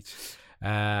great.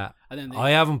 I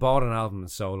haven't bought an album in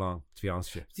so long, to be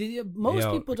honest with you. Most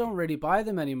people don't really buy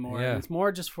them anymore. Yeah. It's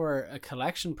more just for a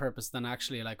collection purpose than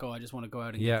actually like, I just want to go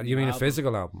out and get you mean album. A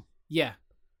physical album? Yeah.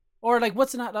 Or like,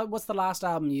 what's the last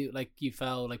album you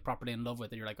fell like properly in love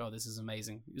with, and you're like, oh, this is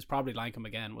amazing? It was probably Like 'Em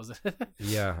Again, was it?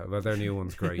 Yeah, well, their new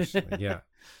one's great. Yeah.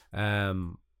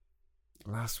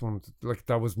 Last one, like,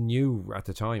 that was new at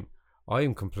the time. I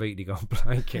am completely going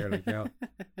blank here. Like,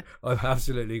 I'm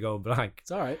absolutely going blank.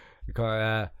 It's all right.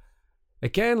 Because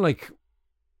again, like,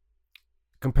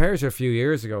 compared to a few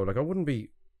years ago, like, I wouldn't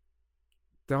be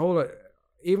the whole.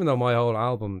 Even though my whole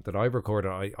album that I've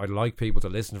recorded, I like people to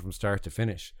listen from start to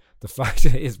finish. The fact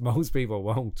is, most people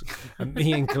won't, and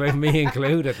me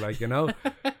included. Like, you know.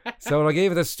 So like,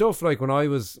 even the stuff like when I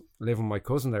was living with my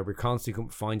cousin there, we constantly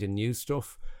finding new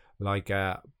stuff like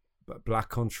Black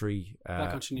Country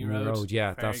New Road.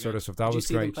 Yeah, Very that sort good. of stuff. That Did was you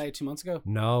see great. them play 2 months ago?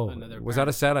 No, was that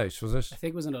a sellout? Was it? I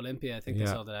think it was in Olympia. I think they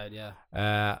sold it out.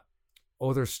 Yeah.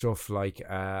 Other stuff like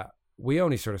we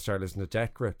only sort of started listening to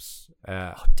Death Grips.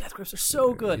 Death Grips are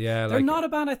so good. Yeah, they're like, not a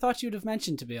band I thought you'd have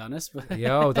mentioned, to be honest. But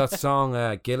that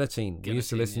song Guillotine. We used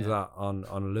to listen to that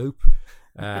on loop.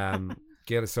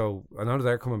 So I know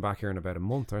they're coming back here in about a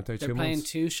month, aren't they? They're playing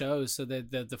 2 shows. So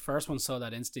the first one sold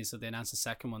out instantly, so they announced the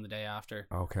second one the day after.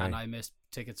 Okay. And I missed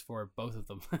tickets for both of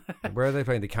them. Where are they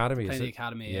playing? The Academy? Playing the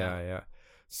Academy, yeah.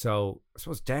 So I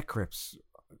suppose Death Grips,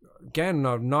 again,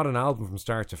 not an album from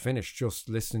start to finish, just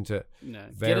listening to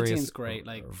various great,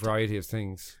 like variety of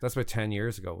things. That's about 10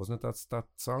 years ago, wasn't it? That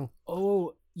song?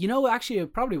 Oh, actually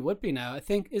it probably would be now. I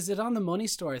think, is it on the Money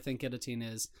Store? I think Guillotine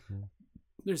is.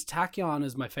 There's Tachyon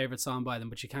is my favorite song by them,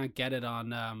 but you can't get it on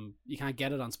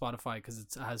Spotify because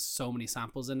it has so many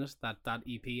samples in it, that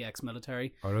EP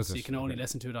Ex-Military. So you can only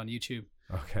listen to it on YouTube.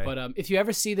 Okay. But if you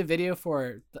ever see the video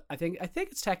for, I think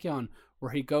it's Tachyon, where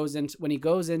when he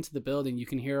goes into the building, you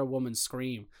can hear a woman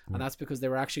scream, and that's because they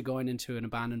were actually going into an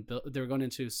abandoned they were going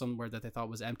into somewhere that they thought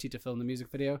was empty to film the music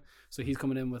video. So he's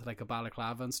coming in with like a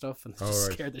balaclava and stuff, and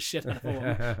just scared the shit out of a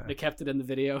woman. They kept it in the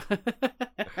video.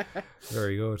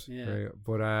 Very good. Yeah. Very good.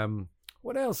 But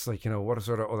what else? Like, what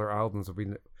sort of other albums have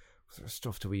been? What sort of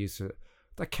stuff do we used to?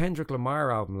 That Kendrick Lamar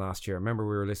album last year. I remember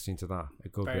we were listening to that.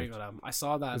 Very good album. I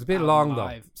saw that. It was a bit long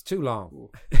live. though. It's too long.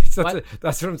 That's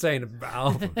what I'm saying.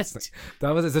 Album. It's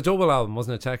a double album,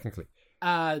 wasn't it? Technically.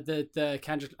 The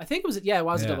Kendrick. I think it was. Yeah, it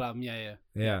was a double album.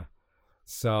 Yeah.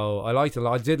 So I liked a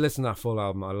lot. I did listen to that full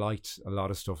album. I liked a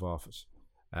lot of stuff off it.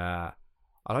 I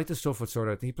like the stuff with sort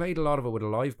of. He played a lot of it with a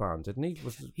live band, didn't he?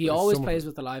 He always plays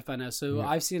with the live band now. So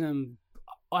I've seen him.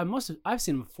 I've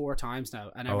seen him 4 times now,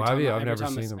 and every time, I've never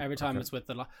seen him. Every time it's with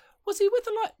the live. Was he with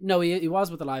the live? No, he was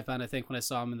with the live band. I think when I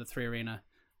saw him in the 3 Arena,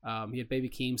 he had Baby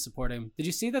Keem supporting him. Did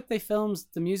you see that they filmed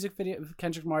the music video?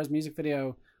 Kendrick Lamar's music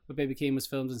video with Baby Keem was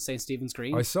filmed in St. Stephen's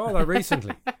Green. I saw that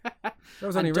recently. That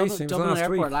was only recent. It was Dublin last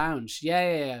Airport week. Lounge.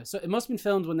 Yeah. So it must have been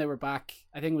filmed when they were back.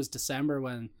 I think it was December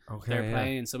when they were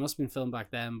playing. So it must have been filmed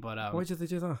back then. But why did they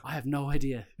do that? I have no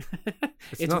idea.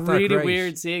 It's not that really great.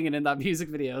 weird seeing it in that music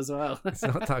video as well. It's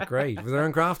not that great. Was they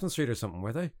on Grafton Street or something?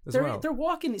 Were they They're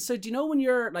walking. So do you know when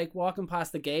you're like walking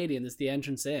past the gate and there's the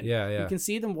entrance in? Yeah. You can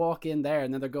see them walk in there,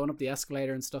 and then they're going up the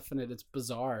escalator and stuff in it. It's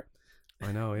bizarre.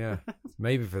 I know. Yeah.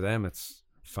 Maybe for them it's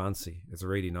fancy. It's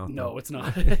really not. No, it's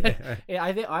not.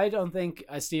 I don't think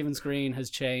Stephen's Green has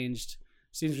changed.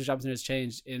 Stephen's Green Shopping Centre has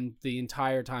changed in the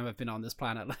entire time I've been on this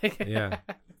planet. Like, yeah,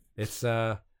 it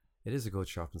is a good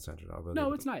shopping centre.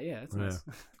 No, it's not. Yeah, it's nice.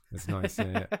 It's nice.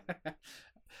 Yeah.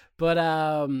 But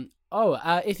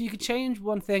if you could change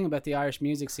one thing about the Irish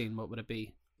music scene, what would it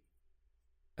be?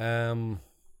 Let's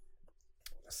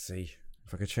see.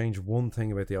 If I could change one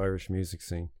thing about the Irish music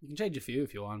scene, you can change a few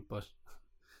if you want, but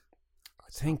I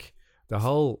think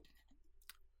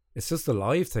it's just the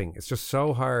live thing. It's just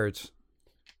so hard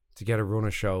to get a run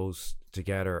of shows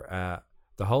together.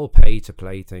 The whole pay to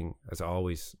play thing has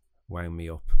always wound me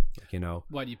up.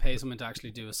 What, you pay someone to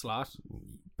actually do a slot?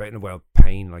 Well,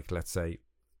 paying, like, let's say,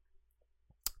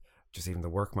 just even the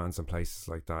workmans and places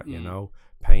like that,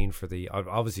 paying for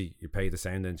obviously you pay the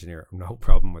sound engineer, no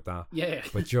problem with that. Yeah.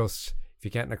 But just if you're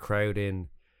getting a crowd in,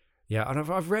 yeah. And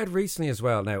I've read recently as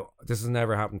well. Now this has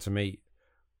never happened to me,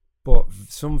 but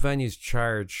some venues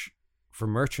charge for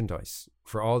merchandise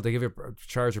they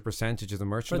charge a percentage of the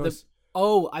merchandise.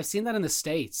 I've seen that in the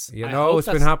States. It's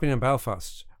been happening in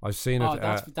Belfast. I've seen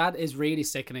it. That is really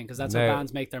sickening because that's how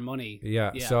bands make their money.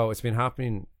 Yeah. So it's been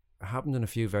happening It happened in a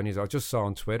few venues. I just saw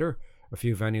on Twitter a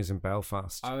few venues in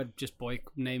Belfast. I would just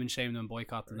name and shame them and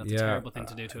boycott them. That's a terrible thing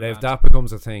to do to a if band. that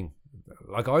becomes a thing,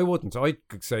 like I wouldn't. I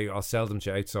could say I'll sell them to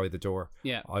you outside the door.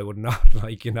 Yeah, I would not,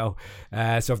 like, you know.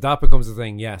 So if that becomes a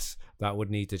thing, yes, that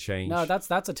would need to change. No, that's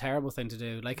a terrible thing to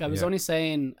do. Like I was only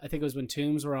saying, I think it was when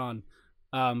Tombs were on,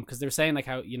 because they were saying like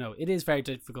how, you know, it is very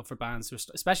difficult for bands,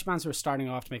 especially bands who are starting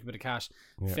off to make a bit of cash.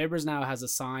 Yeah. Fibbers now has a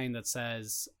sign that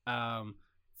says,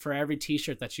 for every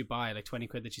t-shirt that you buy, like 20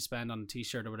 quid that you spend on a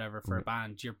t-shirt or whatever for a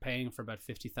band, you're paying for about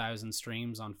 50,000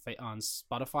 streams on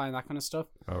Spotify and that kind of stuff.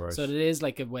 Oh, right. So it is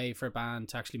like a way for a band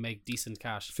to actually make decent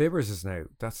cash. Fibbers is now,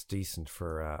 that's decent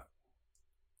for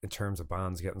in terms of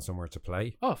bands getting somewhere to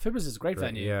play. Oh, Fibbers is a great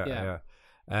venue. Yeah.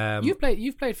 You've played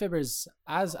Fibbers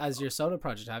as your solo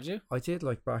project, have you? I did,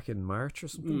 like back in March or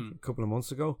something, a couple of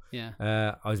months ago. Yeah.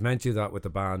 I was meant to do that with the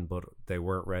band, but they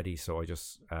weren't ready, so I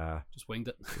just winged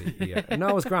it. Yeah. No,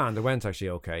 it was grand. It went actually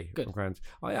okay. Good. Grand.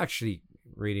 I actually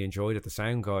really enjoyed it. The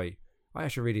sound guy, I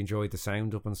actually really enjoyed the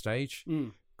sound up on stage,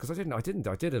 because I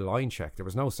did a line check. There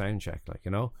was no sound check, like,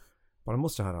 you know, but I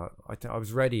must have had I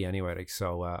was ready anyway, like,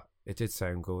 so it did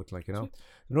sound good, like, you know.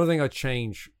 Another thing I'd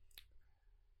change,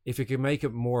 if you could make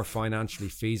it more financially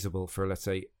feasible for, let's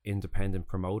say, independent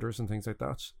promoters and things like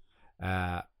that,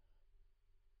 that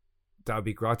would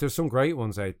be great. There's some great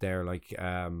ones out there, like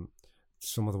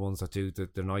some of the ones that do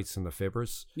the nights and the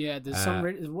Fibbers. Yeah, there's some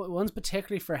ones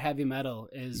particularly for heavy metal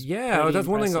is that's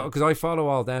one thing, impressive. because I follow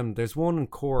all them. There's one in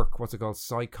Cork, what's it called,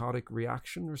 Psychotic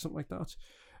Reaction or something like that.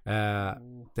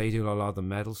 They do a lot of the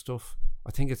metal stuff. I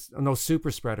think it's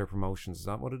Super Spreader Promotions. Is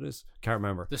that what it is? Can't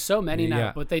remember. There's so many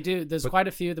now, but there's quite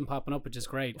a few of them popping up, which is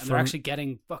great, and they're actually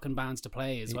getting fucking bands to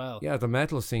play as well. Yeah, the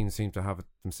metal scene seem to have it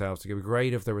themselves. It'd be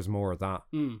great if there was more of that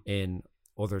in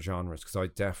other genres, because I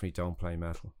definitely don't play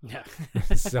metal. Yeah.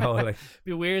 So like, it'd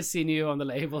be weird seeing you on the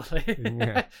label.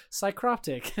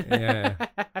 Psychroptic. Yeah.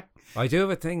 I do have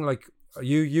a thing, like,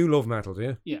 you love metal, do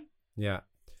you? Yeah. Yeah.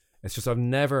 It's just I've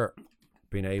never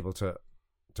been able to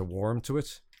warm to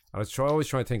it. I always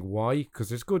try to think why, because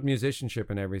there's good musicianship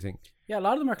and everything. Yeah, a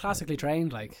lot of them are classically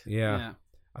trained, like. Yeah.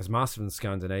 I was massive in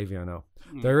Scandinavia, I know.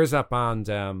 There is that band,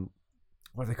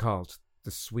 what are they called?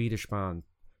 The Swedish band.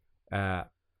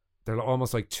 They're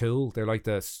almost like Tool. They're like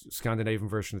the Scandinavian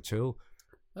version of Tool.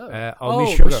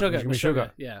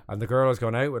 Meshuggah. Yeah. And the girl I was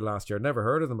going out with last year, I'd never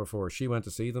heard of them before. She went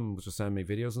to see them, was just sending me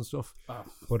videos and stuff. Oh.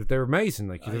 But they're amazing.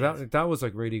 Like, that was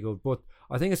like really good. But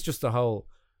I think it's just the whole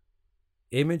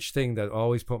image thing that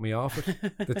always put me off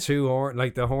it. The two horns,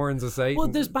 like the horns of Satan. Well,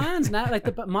 there's bands now,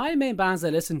 like my main bands I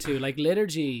listen to, like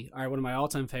Liturgy are one of my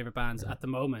all-time favorite bands at the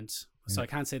moment. So I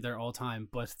can't say they're all time,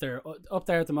 but they're up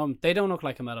there at the moment. They don't look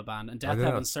like a metal band, and Death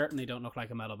Heaven certainly don't look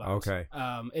like a metal band. Okay.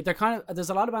 They're kind of, there's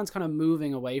a lot of bands kind of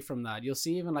moving away from that. You'll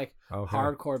see even like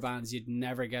hardcore bands, you'd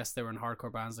never guess they were in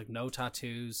hardcore bands, like no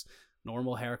tattoos,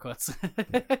 normal haircuts.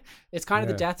 It's kind of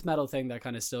the death metal thing that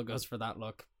kind of still goes for that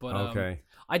look. But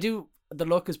the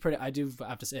look is pretty. I do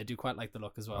have to say I do quite like the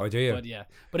look as well. Oh, do you? But yeah,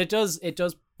 but it does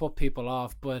put people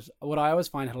off. But what I always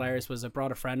find hilarious was I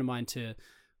brought a friend of mine to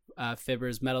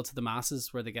Fibbers Metal to the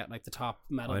Masses, where they get like the top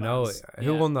metal. I know. Bands.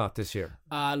 Who won that this year?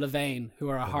 Levain, who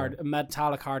are a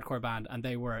metallic hardcore band, and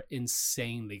they were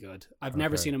insanely good. I've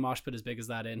never seen a mosh pit as big as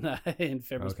that in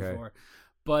Fibbers before.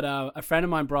 But a friend of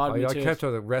mine brought me to. I kept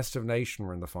the Rest of Nation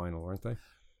were in the final, weren't they?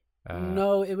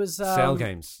 No, it was Cell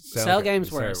Games. Cell Games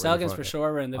for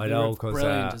sure were in. They were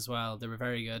brilliant as well. They were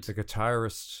very good. The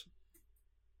guitarist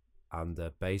and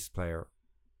the bass player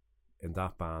in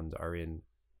that band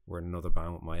were in another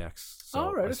band with my ex.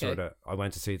 So I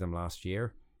went to see them last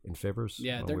year in Fibbers.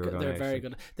 Yeah, they're very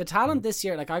good. The talent this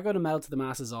year, like I go to Mel to the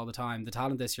Masses all the time. The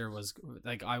talent this year was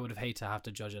like, I would have hated to have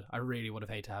to judge it. I really would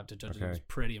have hated to have to judge it. It was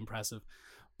pretty impressive.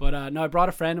 But no, I brought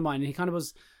a friend of mine, and he kind of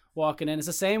was walking in. It's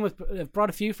the same with, I've brought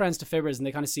a few friends to Fibbers, and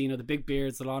they kind of see, the big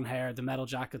beards, the long hair, the metal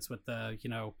jackets with the,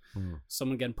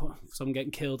 someone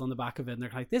getting killed on the back of it, and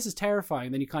they're like, this is terrifying.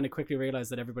 And then you kind of quickly realize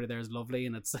that everybody there is lovely,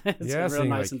 and it's a real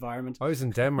nice environment. I was in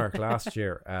Denmark last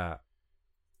year. I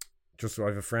have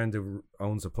a friend who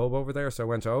owns a pub over there, so I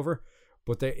went over.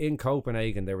 But in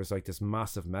Copenhagen, there was like this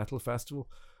massive metal festival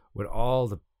with all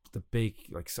the big,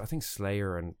 like, I think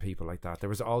Slayer and people like that. There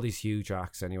was all these huge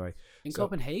acts anyway. In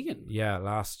Copenhagen? Yeah,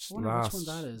 last which one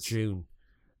that is. June.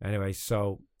 Anyway,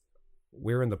 so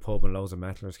we were in the pub and loads of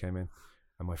metalers came in.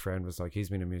 And my friend was like, he's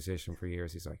been a musician for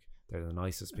years. He's like, they're the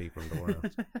nicest people in the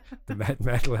world. The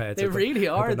metalheads. They really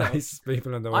are the nicest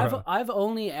people in the world. I've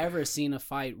only ever seen a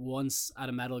fight once at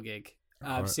a metal gig.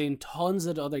 I've seen tons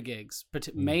of other gigs,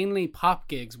 but mainly pop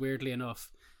gigs, weirdly enough.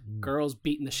 girls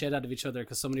beating the shit out of each other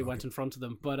because somebody went in front of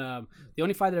them. But the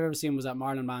only fight that I've ever seen was at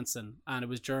Marlon Manson, and it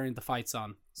was during the fight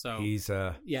on. So he's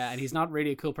yeah, and he's not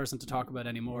really a cool person to talk about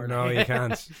anymore. No, you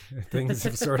can't. Things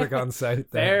have sort of gone south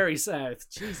there. Very south.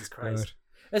 Jesus Christ. God.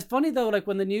 It's funny though, like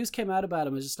when the news came out about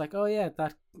him, it was just like, oh yeah,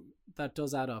 that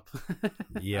does add up.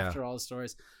 Yeah. After all the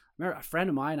stories. I remember a friend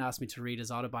of mine asked me to read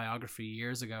his autobiography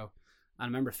years ago. And I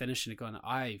remember finishing it going,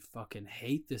 I fucking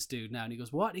hate this dude now. And he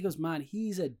goes, what? He goes, man,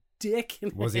 he's a dick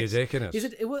in Was he a dick in it?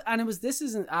 This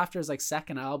isn't after his like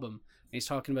second album. And he's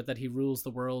talking about that he rules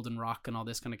the world in rock and all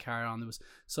this kind of carry on. There was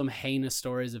some heinous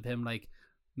stories of him like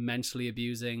mentally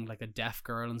abusing like a deaf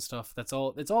girl and stuff. It's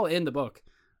all in the book.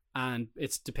 And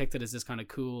it's depicted as this kind of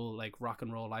cool like rock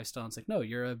and roll lifestyle. It's like, no,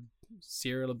 you're a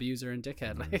serial abuser and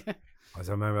dickhead. Like, As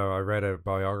I remember, I read a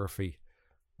biography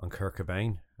on Kurt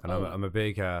Cobain, and I'm a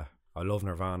big I love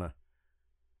Nirvana,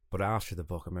 but after the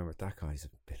book I remember that guy's a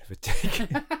bit of a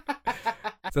dick.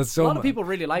 A lot of people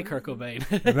really like Kurt Cobain.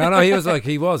 no,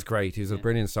 he was great. He was a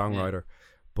brilliant songwriter,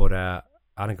 but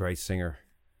and a great singer,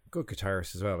 good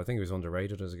guitarist as well. I think he was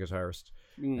underrated as a guitarist.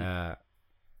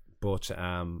 But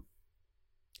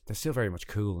they're still very much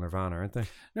cool, Nirvana, aren't they?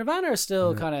 Nirvana are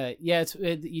still kind of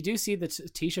you do see the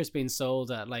t-shirts being sold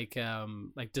at like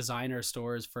designer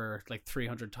stores for like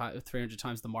 300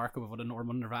 times the markup of what a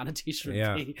normal Nirvana t-shirt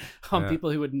would be on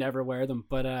people who would never wear them.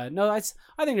 But no, I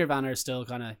think Nirvana are still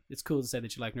kind of, it's cool to say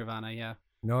that you like Nirvana. Yeah.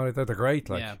 No, they're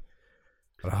great. Like,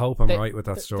 but I hope I'm right with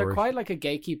that story. They're quite like a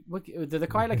They're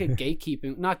quite like a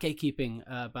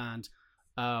gatekeeping band.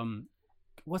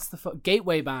 What's the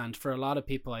gateway band for a lot of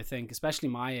people, I think, especially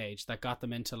my age, that got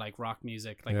them into like rock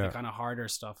music, like the kind of harder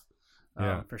stuff.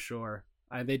 For sure.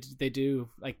 They do,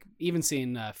 like, even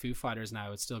seeing Foo Fighters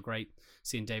now, it's still great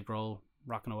seeing Dave Grohl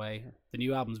rocking away. The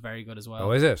new album's very good as well.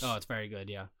 Oh, is it? Oh, it's very good.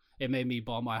 Yeah, it made me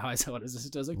bawl my eyes out as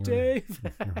it does. Like, Dave.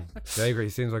 Dave, he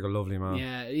seems like a lovely man.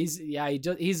 Yeah, he's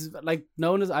like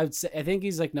known as, I think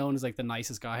he's like known as like the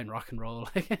nicest guy in rock and roll.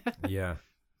 Yeah,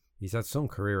 he's had some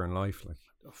career in life, like.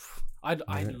 I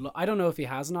don't know if he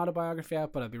has an autobiography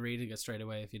out, but I'd be reading it straight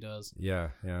away if he does. Yeah.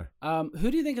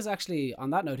 Who do you think is actually,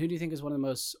 on that note, who do you think is one of the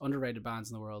most underrated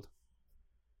bands in the world?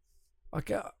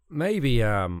 Okay, maybe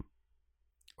I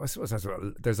suppose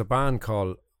there's a band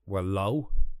called Low,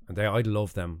 and I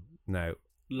love them now.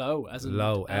 Low, as in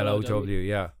Low, L-O-W,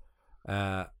 yeah.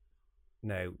 Now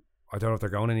I don't know if they're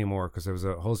going anymore because there was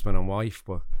a husband and wife,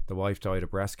 but the wife died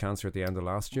of breast cancer at the end of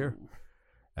last year.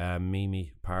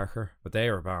 Mimi Parker, but they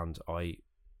are a band. I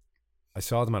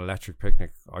saw them at Electric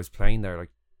Picnic. I was playing there like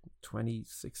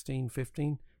 2016,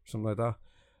 15, something like that,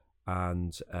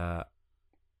 and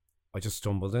I just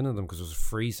stumbled into them because it was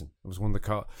freezing. It was one of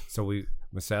the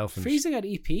myself and freezing at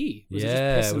EP. Was it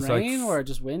just piss and rain, or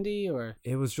just windy, or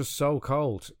it was just so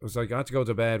cold. It was like I had to go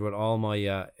to bed with all my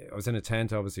I was in a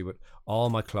tent obviously with all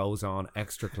my clothes on,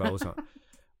 extra clothes on.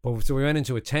 But so we went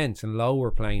into a tent, and Low were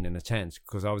playing in a tent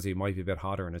because obviously it might be a bit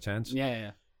hotter in a tent.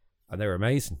 Yeah. And they were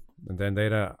amazing. And then they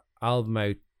had an album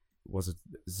out, was it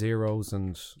Zeros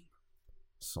and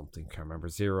something, can't remember,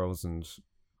 Zeros and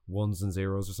Ones and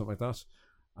Zeros or something like that.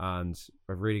 And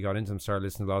I really got into them, started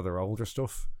listening to a lot of their older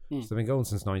stuff. So they've been going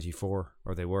since 94,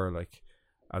 or they were like,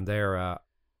 and they're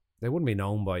they wouldn't be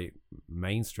known by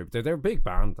mainstream. They're a big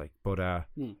band, like, but I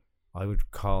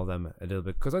would call them a little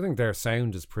bit, because I think their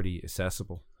sound is pretty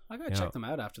accessible. I gotta check them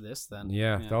out after this then.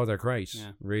 Yeah. Oh, they're great.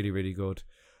 Yeah. Really, really good.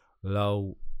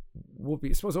 Low would be,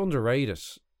 I suppose, underrated.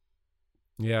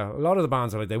 Yeah, a lot of the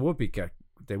bands are like, they would be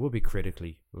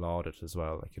critically lauded as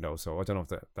well, like, you know. So I don't know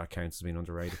if that counts as being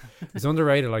underrated. It's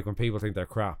underrated, like when people think they're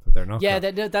crap, they're not. Yeah,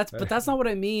 but that's not what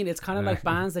I mean. It's kind of like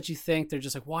bands that you think they're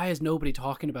just like, why is nobody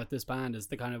talking about this band? Is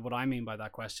the kind of what I mean by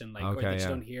that question. Like, you just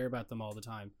don't hear about them all the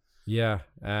time. Yeah.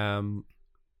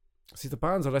 See, the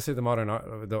bands, let's say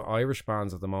the Irish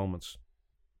bands at the moment,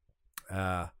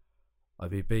 I'd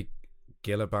be a big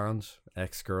Gilla band,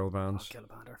 ex-girl band. Oh, Gilla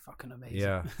band are fucking amazing.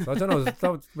 Yeah. So I don't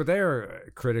know, but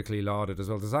they're critically lauded as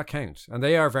well. Does that count? And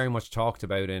they are very much talked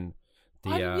about in the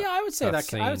I would say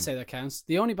that I would say that counts.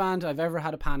 The only band I've ever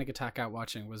had a panic attack out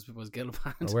watching was Gilla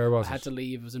band. Oh, where was I it? had to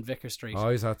leave. It was in Vicar Street. I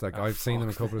always had to. I've seen them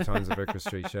a couple of times in Vicar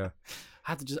Street. Yeah.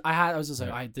 I was just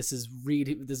like, this is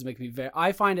making me very.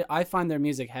 I find their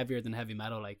music heavier than heavy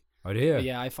metal. Like. Oh, yeah.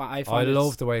 Yeah, I find. I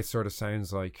love the way it sort of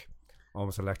sounds like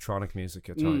almost electronic music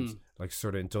at times, like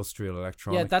sort of industrial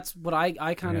electronic. Yeah, that's what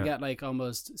I kind of get, like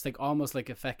it's like almost like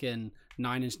a fucking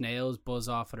Nine Inch Nails buzz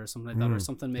off it or something like that, or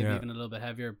something maybe even a little bit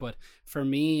heavier. But for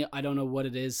me, I don't know what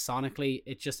it is sonically.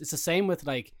 It's the same with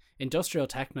like industrial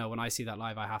techno. When I see that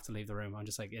live, I have to leave the room. I'm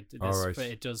just like, it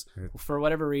does, for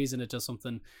whatever reason, it does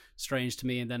something strange to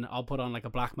me. And then I'll put on like a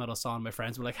black metal song. My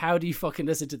friends were like, how do you fucking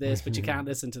listen to this, but you can't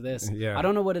listen to this? I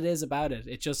don't know what it is about it.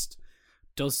 It just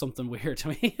does something weird to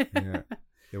me.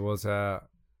 It was I've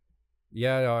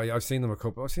seen them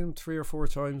I've seen them 3 or 4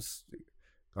 times.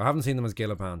 I haven't seen them as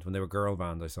Gilla band. When they were girl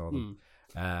band, I saw them.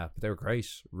 But they were great,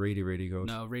 really, really good.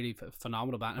 No, really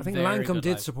phenomenal band. I think Lancome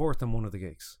did support them one of the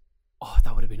gigs. Oh,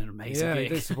 that would have been an amazing gig.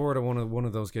 They supported one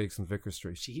of those gigs in Vicar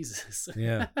Street. Jesus.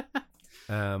 Yeah.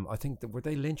 I think were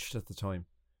they lynched at the time?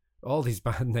 All these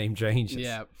band name changes.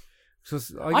 Yeah.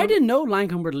 I didn't know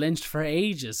Lancome were lynched for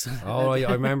ages. I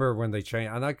remember when they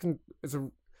changed, and it's a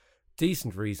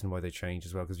decent reason why they changed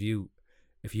as well, because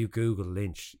if you Google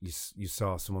lynch, you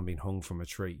saw someone being hung from a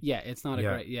tree. Yeah, it's not a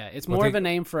great. Yeah, it's more of a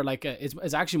name for like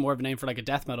it's actually more of a name for like a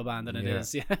death metal band than it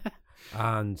is. Yeah.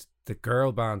 And the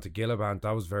girl band, the Gilla band,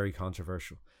 that was very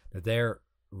controversial. Their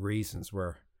reasons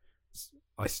were,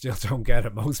 I still don't get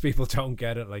it. Most people don't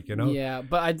get it, like, you know. Yeah,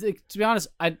 but to be honest,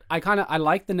 I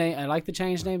like the name. I like the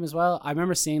change name as well. I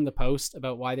remember seeing the post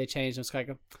about why they changed. And it's like,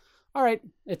 all right,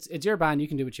 it's your band. You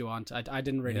can do what you want. I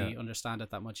didn't really understand it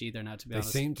that much either. Now, to be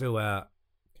honest, they seem to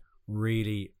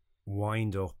really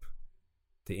wind up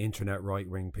the internet right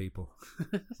wing people.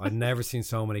 I've never seen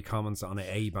so many comments on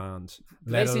a band.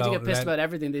 They seem to get pissed about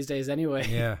everything these days, anyway.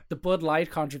 Yeah, the Bud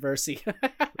Light controversy.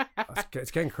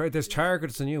 It's getting crazy. There's Target.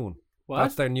 It's a new one. What?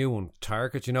 That's their new one.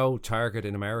 Target, you know, Target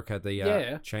in America,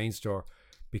 the chain store,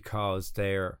 because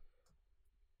they're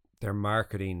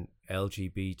marketing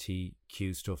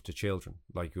LGBTQ stuff to children,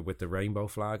 like with the rainbow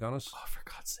flag on it. Oh, for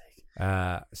God's sake.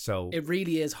 So it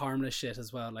really is harmless shit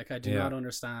as well. Like, I do not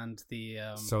understand the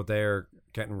so they're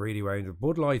getting really wound.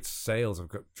 Bud Light's sales have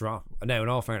dropped. Now, in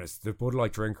all fairness, the Bud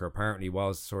Light drinker apparently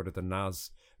was sort of the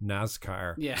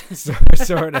NASCAR. Yeah.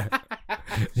 Sort of,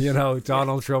 you know,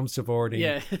 Donald Trump supporting.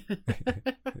 Yeah.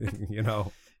 You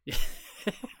know. Yeah.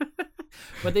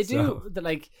 But they do,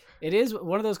 like, it is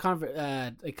one of those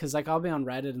because like I'll be on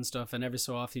Reddit and stuff, and every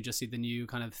so often you just see the new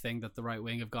kind of thing that the right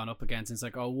wing have gone up against, and it's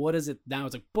like, oh, what is it now?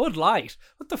 It's like Bud Light.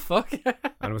 What the fuck? And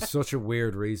it was such a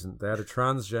weird reason. They had a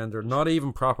transgender, not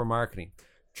even proper marketing,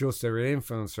 just their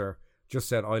influencer just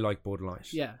said, I like Bud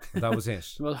Light. Yeah. And that was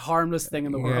it. The most harmless thing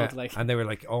in the world. Like, and they were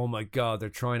like, oh my God, they're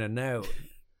trying to now.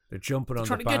 They're jumping on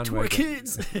the bandwagon. Trying to get to our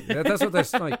kids. Yeah, that's what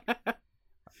they're like.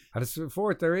 And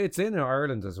it's in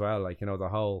Ireland as well. Like, you know,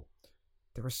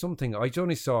 there was something, I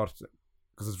only saw it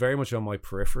because it's very much on my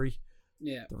periphery.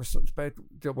 Yeah. There was something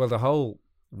about, well, the whole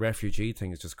refugee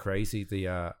thing is just crazy.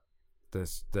 The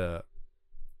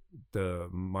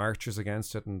marches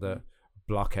against it and the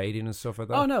blockading and stuff like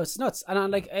that. Oh no, it's nuts.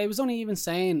 And I was only even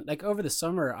saying, like, over the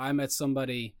summer I met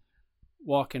somebody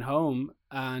walking home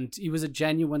and he was a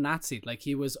genuine Nazi. Like,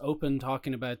 he was open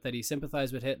talking about that he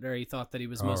sympathized with Hitler. He thought that he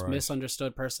was the most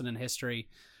misunderstood person in history,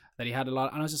 that he had a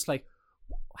lot. And I was just like,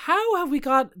 how have we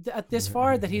got at this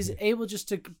far that he's able just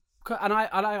to? And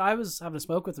I was having a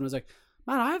smoke with him. I was like,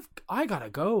 man, I gotta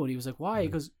go. And he was like, why? He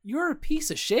goes, you're a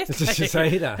piece of shit. Did you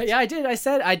say that? Yeah, I did.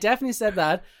 I definitely said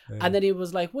that. Yeah. And then he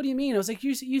was like, what do you mean? I was like,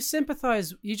 you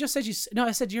sympathize. You just said no,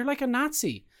 I said, you're like a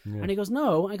Nazi. Yeah. And he goes,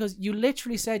 no. I goes, you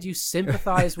literally said you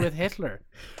sympathize with Hitler.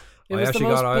 It was the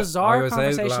most bizarre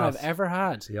conversation I've ever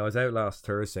had. Yeah, I was out last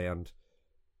Thursday and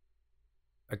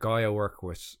a guy I work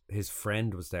with, his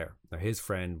friend was there. Now, his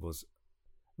friend was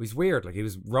weird. Like, he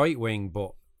was right wing,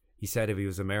 but he said if he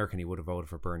was American, he would have voted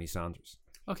for Bernie Sanders.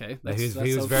 Okay,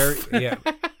 he was very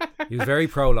he was very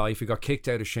pro life. He got kicked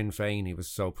out of Sinn Féin. He was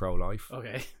so pro life.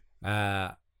 Okay,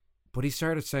 but he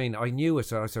started saying, I knew it.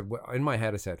 So I said, in my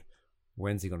head, I said,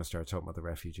 when's he going to start talking about the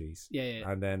refugees? Yeah.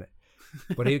 And then,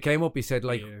 but he came up. He said,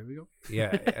 like, here we go.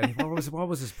 Yeah. And what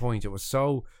was his point? It was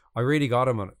so, I really got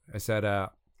him on it. I said,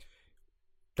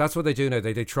 that's what they do now.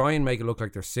 They try and make it look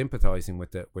like they're sympathizing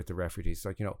with the refugees.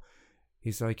 Like, you know,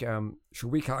 he's like, sure,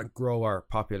 we can't grow our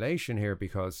population here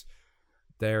because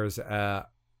there's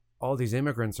all these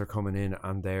immigrants are coming in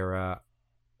and they're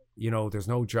you know, there's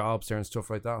no jobs there and stuff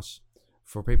like that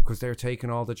for people because they're taking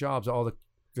all the jobs, all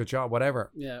the job,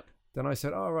 whatever. Yeah. Then I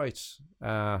said, all right.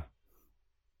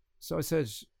 So I said,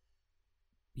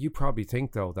 you probably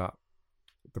think though that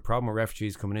the problem with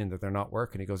refugees coming in that they're not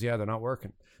working. He goes, yeah, they're not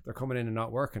working. They're coming in and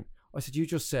not working. I said, you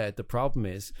just said the problem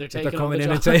is they're coming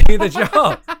in and taking the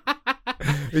job.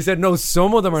 He said, no,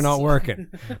 some of them are not working.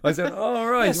 I said, all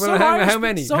right. Yeah, well, how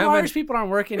many? Some Irish people aren't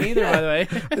working either, by the way.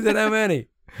 I said, how many?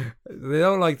 They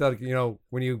don't like that, you know,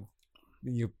 when you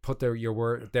put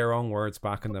their own words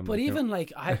back in them. But like, even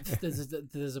like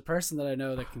there's a person that I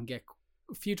know that can get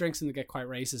a few drinks and they get quite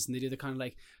racist, and they do the kind of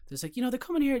like, there's like, you know, they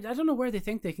come in here, I don't know where they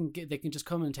think they can just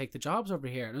come and take the jobs over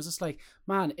here. And I was just like,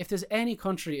 man, if there's any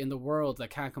country in the world that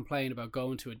can't complain about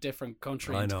going to a different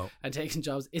country and taking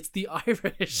jobs, it's the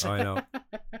Irish. I know.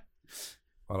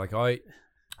 Well, like I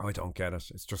don't get it.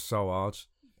 It's just so odd.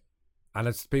 And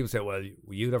it's people say, well,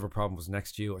 you'd have a problem was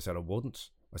next to you. I said I wouldn't.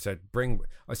 I said bring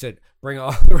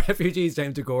all the refugees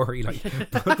down to Gorey, like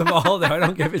put them all there. I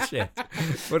don't give a shit.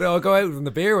 But I'll go out from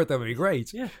the beer with them. It'd be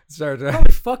great. Yeah,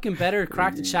 probably fucking better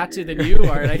crack to chat to than you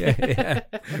are. Like. yeah.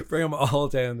 Bring them all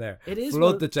down there. It is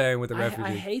flood the town with the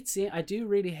refugees. I do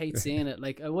really hate seeing it.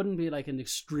 Like I wouldn't be like an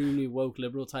extremely woke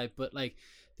liberal type, but like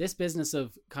this business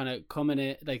of kind of coming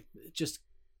in, like just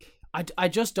I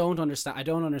just don't understand. I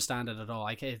don't understand it at all.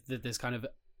 Like this kind of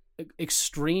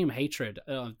extreme hatred,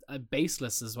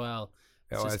 baseless as well.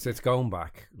 It's going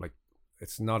back. Like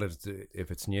it's not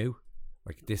if it's new.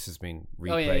 Like this has been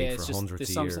replayed for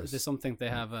hundreds of years. There's something they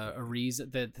have a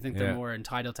reason that they think they're more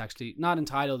entitled to actually, not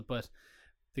entitled, but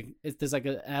there's like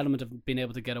an element of being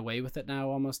able to get away with it now,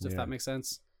 almost, if that makes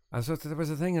sense. And so there was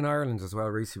a thing in Ireland as well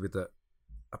recently with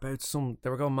they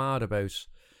were going mad about.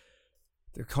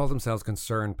 They called themselves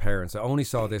concerned parents. I only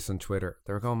saw this on Twitter.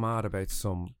 They were going mad about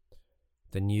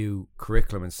the new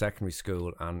curriculum in secondary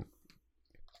school, and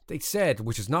they said,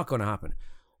 which is not going to happen,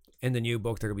 in the new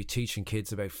book they're going to be teaching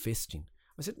kids about fisting.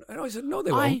 I said no,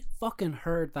 they won't. I fucking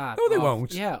heard that. No, they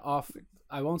won't. Yeah,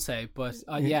 I won't say, but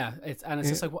yeah, it's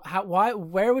just like,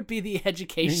 where would be the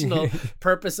educational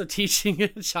purpose of teaching a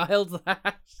child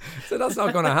that? So that's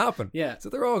not going to happen. Yeah. So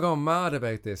they're all going mad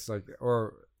about this, like,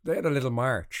 or they had a little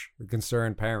march with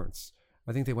concerned parents.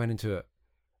 I think they went into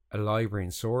a library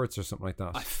in Swords or something like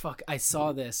that. I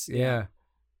saw this. Yeah.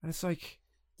 And it's like,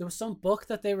 there was some book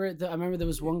that I remember there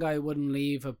was one guy who wouldn't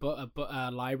leave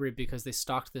a library because they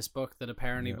stocked this book that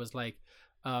apparently was like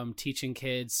teaching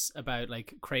kids about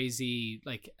like crazy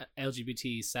like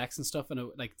LGBT sex and stuff,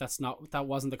 and that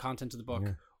wasn't the content of the book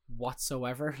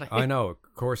whatsoever. Like, I know,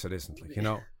 of course it isn't. Like, you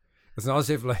know, it's not as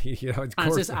if like, you know, and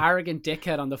it's this arrogant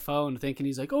dickhead on the phone thinking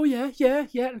he's like, oh yeah,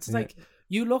 and it's like,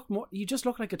 you just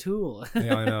look like a tool.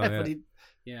 Yeah, I know. But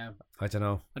I don't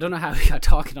know. I don't know how we got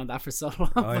talking on that for so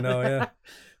long. I know, yeah.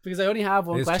 Because I only have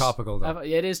one question. It's topical, though.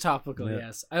 It is topical,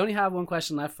 yes. I only have one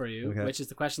question left for you, which is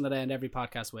the question that I end every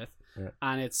podcast with. Yeah.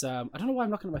 And it's, I don't know why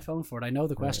I'm looking at my phone for it. I know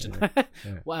the question.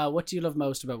 Yeah. Well, what do you love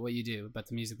most about what you do, about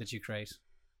the music that you create?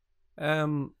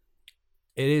 It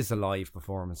is a live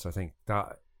performance. I think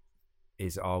that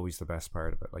is always the best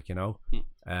part of it. Like, you know,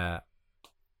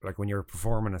 like when you're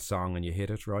performing a song and you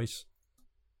hit it right,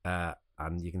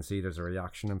 and you can see there's a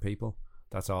reaction in people,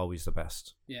 that's always the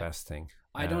best thing.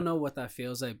 I don't know what that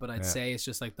feels like, but I'd say it's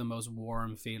just like the most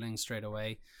warm feeling straight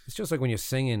away. It's just like when you're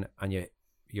singing and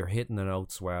you're hitting the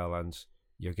notes well and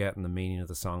you're getting the meaning of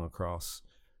the song across,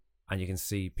 and you can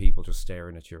see people just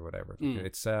staring at you or whatever.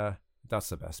 It's that's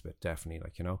the best bit, definitely.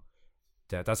 Like, you know,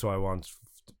 that's why I want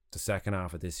the second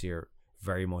half of this year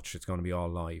very much. It's going to be all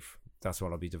live. That's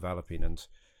what I'll be developing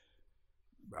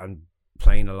and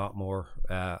playing a lot more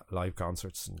live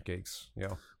concerts and gigs. You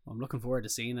know, I'm looking forward to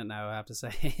seeing it now, I have to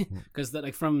say, because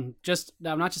I'm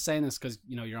not just saying this because,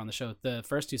 you know, you're on the show. The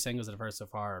first two singles that I've heard so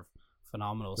far are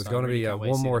phenomenal. There's going to be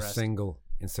one more single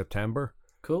in September.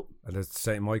 Cool. And it's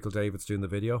St. Michael David's doing the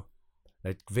video.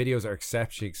 Like, videos are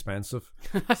exceptionally expensive,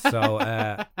 so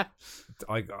I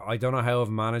don't know how I've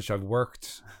managed. I've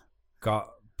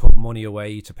put money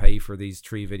away to pay for these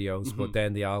 3 videos, but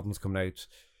then the album's coming out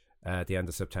at the end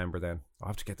of September. Then I'll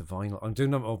have to get the vinyl. I'm doing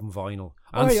them open vinyl.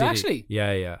 Oh, are you actually?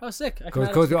 Yeah. Oh, sick! I can add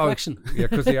it to the collection. Yeah,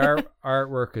 because the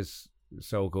artwork is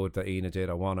so good that Ina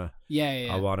did. I wanna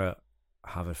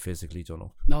have it physically done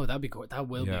up. No, that'd be good. That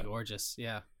will be gorgeous.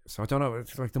 Yeah. So I don't know.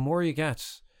 It's like the more you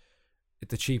get,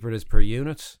 the cheaper it is per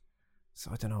unit.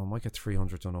 So I don't know. I might get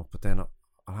 300 done up, but then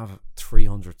I'll have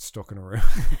 300 stuck in a room.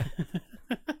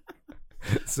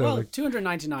 So, well, like,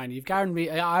 $299. You've guaranteed me.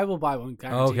 I will buy one.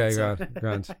 Okay,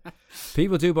 grand.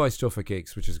 People do buy stuff at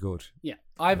gigs, which is good. Yeah,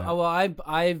 I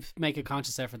make a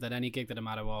conscious effort that any gig that I'm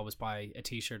at, I will always buy a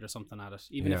T-shirt or something at it,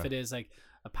 even if it is like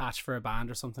a patch for a band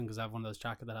or something, because I have one of those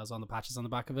jackets that has all the patches on the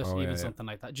back of it. Something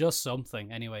like that, just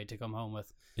something anyway to come home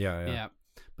with. Yeah.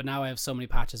 But now I have so many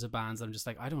patches of bands, I'm just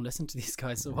like, I don't listen to these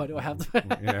guys, so why do I have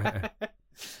them? Yeah.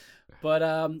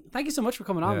 But thank you so much for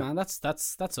coming on, man. That's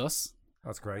us.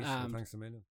 That's great. Thanks a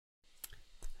million.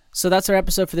 So that's our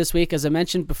episode for this week. As I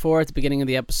mentioned before at the beginning of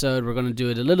the episode, we're going to do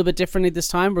it a little bit differently this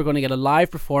time. We're going to get a live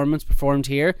performance performed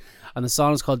here, and the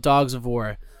song is called Dogs of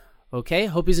War. Okay,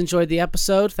 hope you've enjoyed the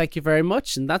episode. Thank you very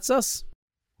much, and that's us.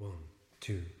 1,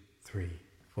 2, 3,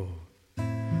 4.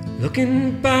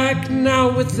 Looking back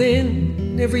now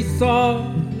within every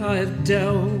thought I have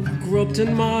delved, groped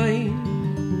in mine,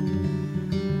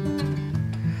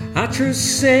 I threw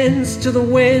sense to the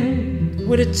wind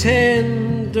with a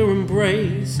tender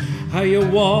embrace. How your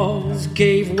walls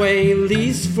gave way, at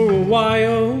least for a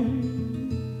while,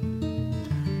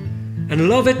 and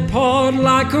love it poured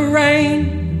like a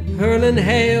rain, hurling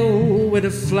hail with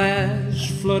a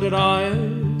flash flooded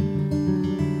iron.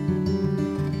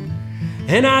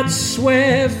 And I'd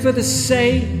swear for the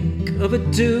sake of a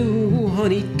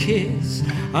dew-honeyed kiss,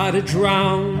 I'd have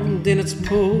drowned in its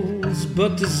pools,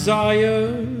 but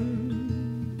desire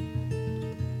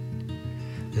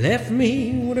left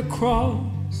me with a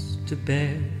cross to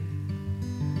bear,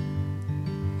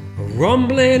 a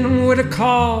rumbling with a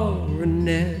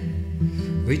coronet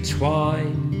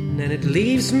retwined, and it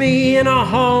leaves me in a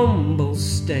humble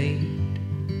state,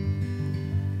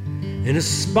 in a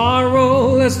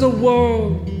spiral as the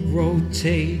world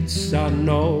rotates. I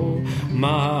know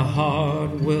my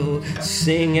heart will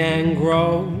sing and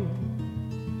grow,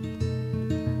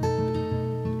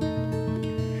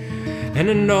 and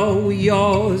I know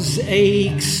yours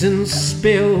aches and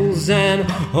spills and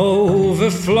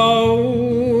overflows.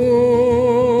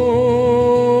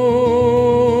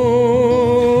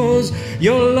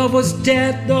 Your love was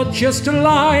dead, not just a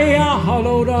lie, a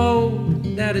hollowed out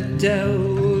at a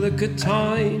delicate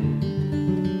time.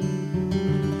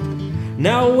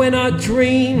 Now when I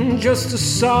dream just a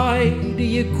sight of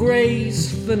your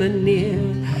graceful and near,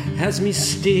 has me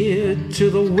steered to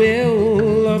the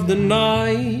will of the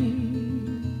night.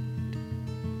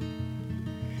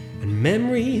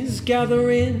 Memories gather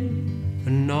in a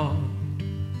knot,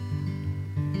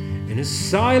 in a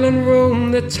silent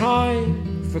room that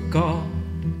time forgot,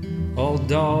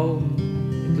 although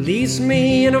it leaves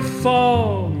me in a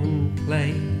foreign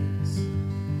place,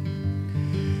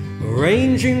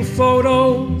 arranging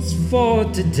photos for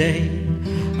today.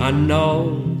 I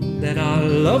know that I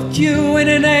loved you in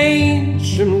an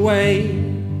ancient way.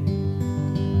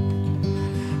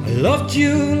 I loved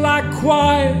you like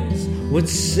choirs would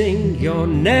sing your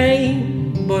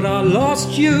name, but I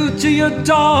lost you to your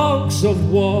dogs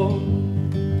of war.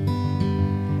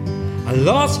 I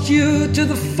lost you to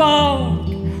the fog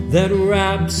that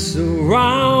wraps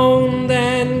around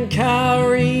and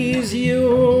carries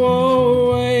you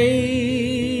away.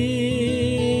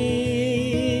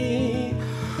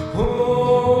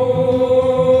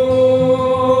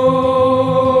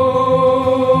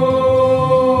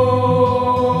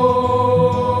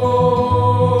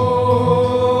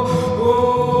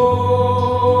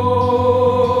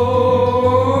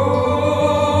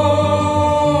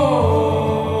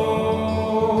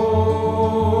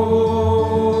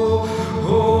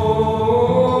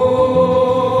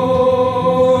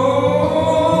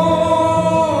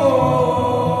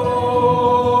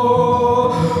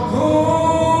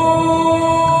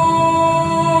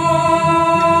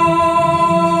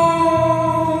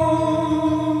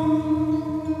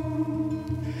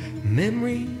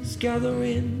 Memories gather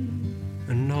in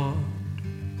a knot,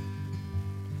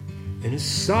 in a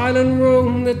silent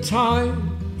room that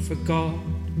time forgot,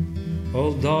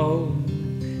 although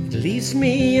it leaves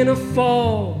me in a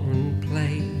foreign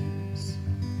place,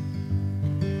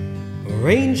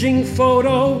 arranging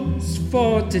photos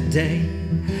for today.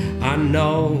 I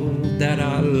know that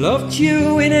I loved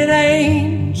you in an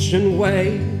ancient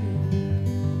way.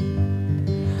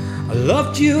 I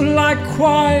loved you like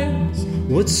choirs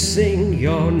would sing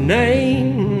your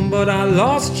name, but I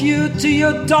lost you to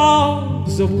your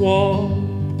dogs of war.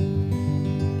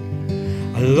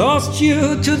 I lost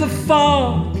you to the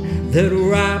fog that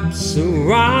wraps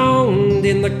around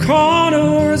in the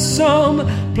corner of some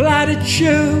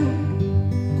platitude,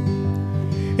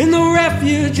 in the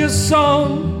refuge of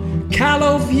some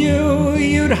callow view.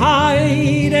 You'd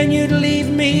hide and you'd leave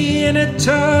me in a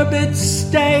turbid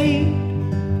state,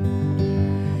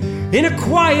 in a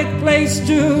quiet place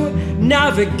to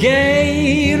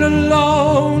navigate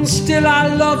alone. Still I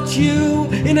loved you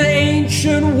in an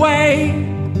ancient way.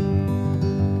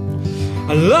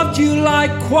 I loved you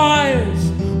like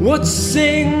choirs would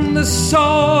sing the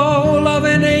soul of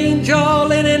an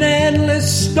angel in an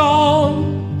endless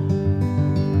storm.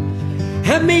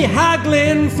 Had me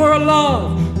haggling for a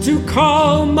love to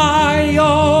call my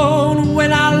own,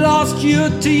 when I lost you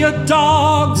to your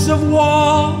dogs of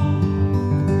war.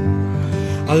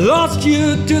 I lost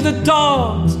you to the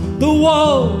dogs, the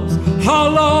wolves,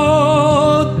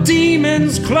 hollow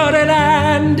demons cluttered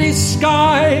and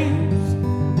disguised,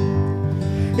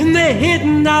 in the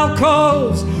hidden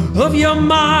alcoves of your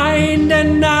mind,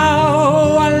 and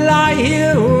now I lie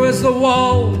here as the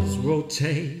walls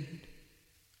rotate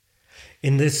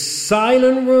in this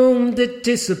silent room that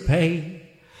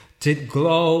dissipated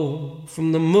glow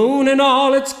from the moon and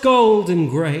all its golden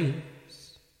grace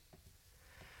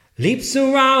leaps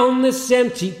around this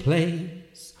empty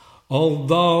place,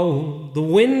 although the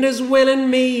wind is willing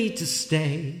me to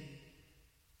stay.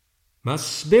 My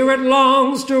spirit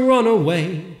longs to run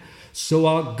away, so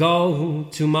I'll go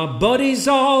to my buddies,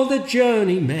 all the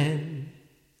journeymen,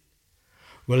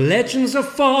 where legends are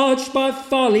forged by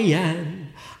folly, and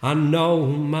I know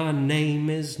my name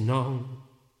is known.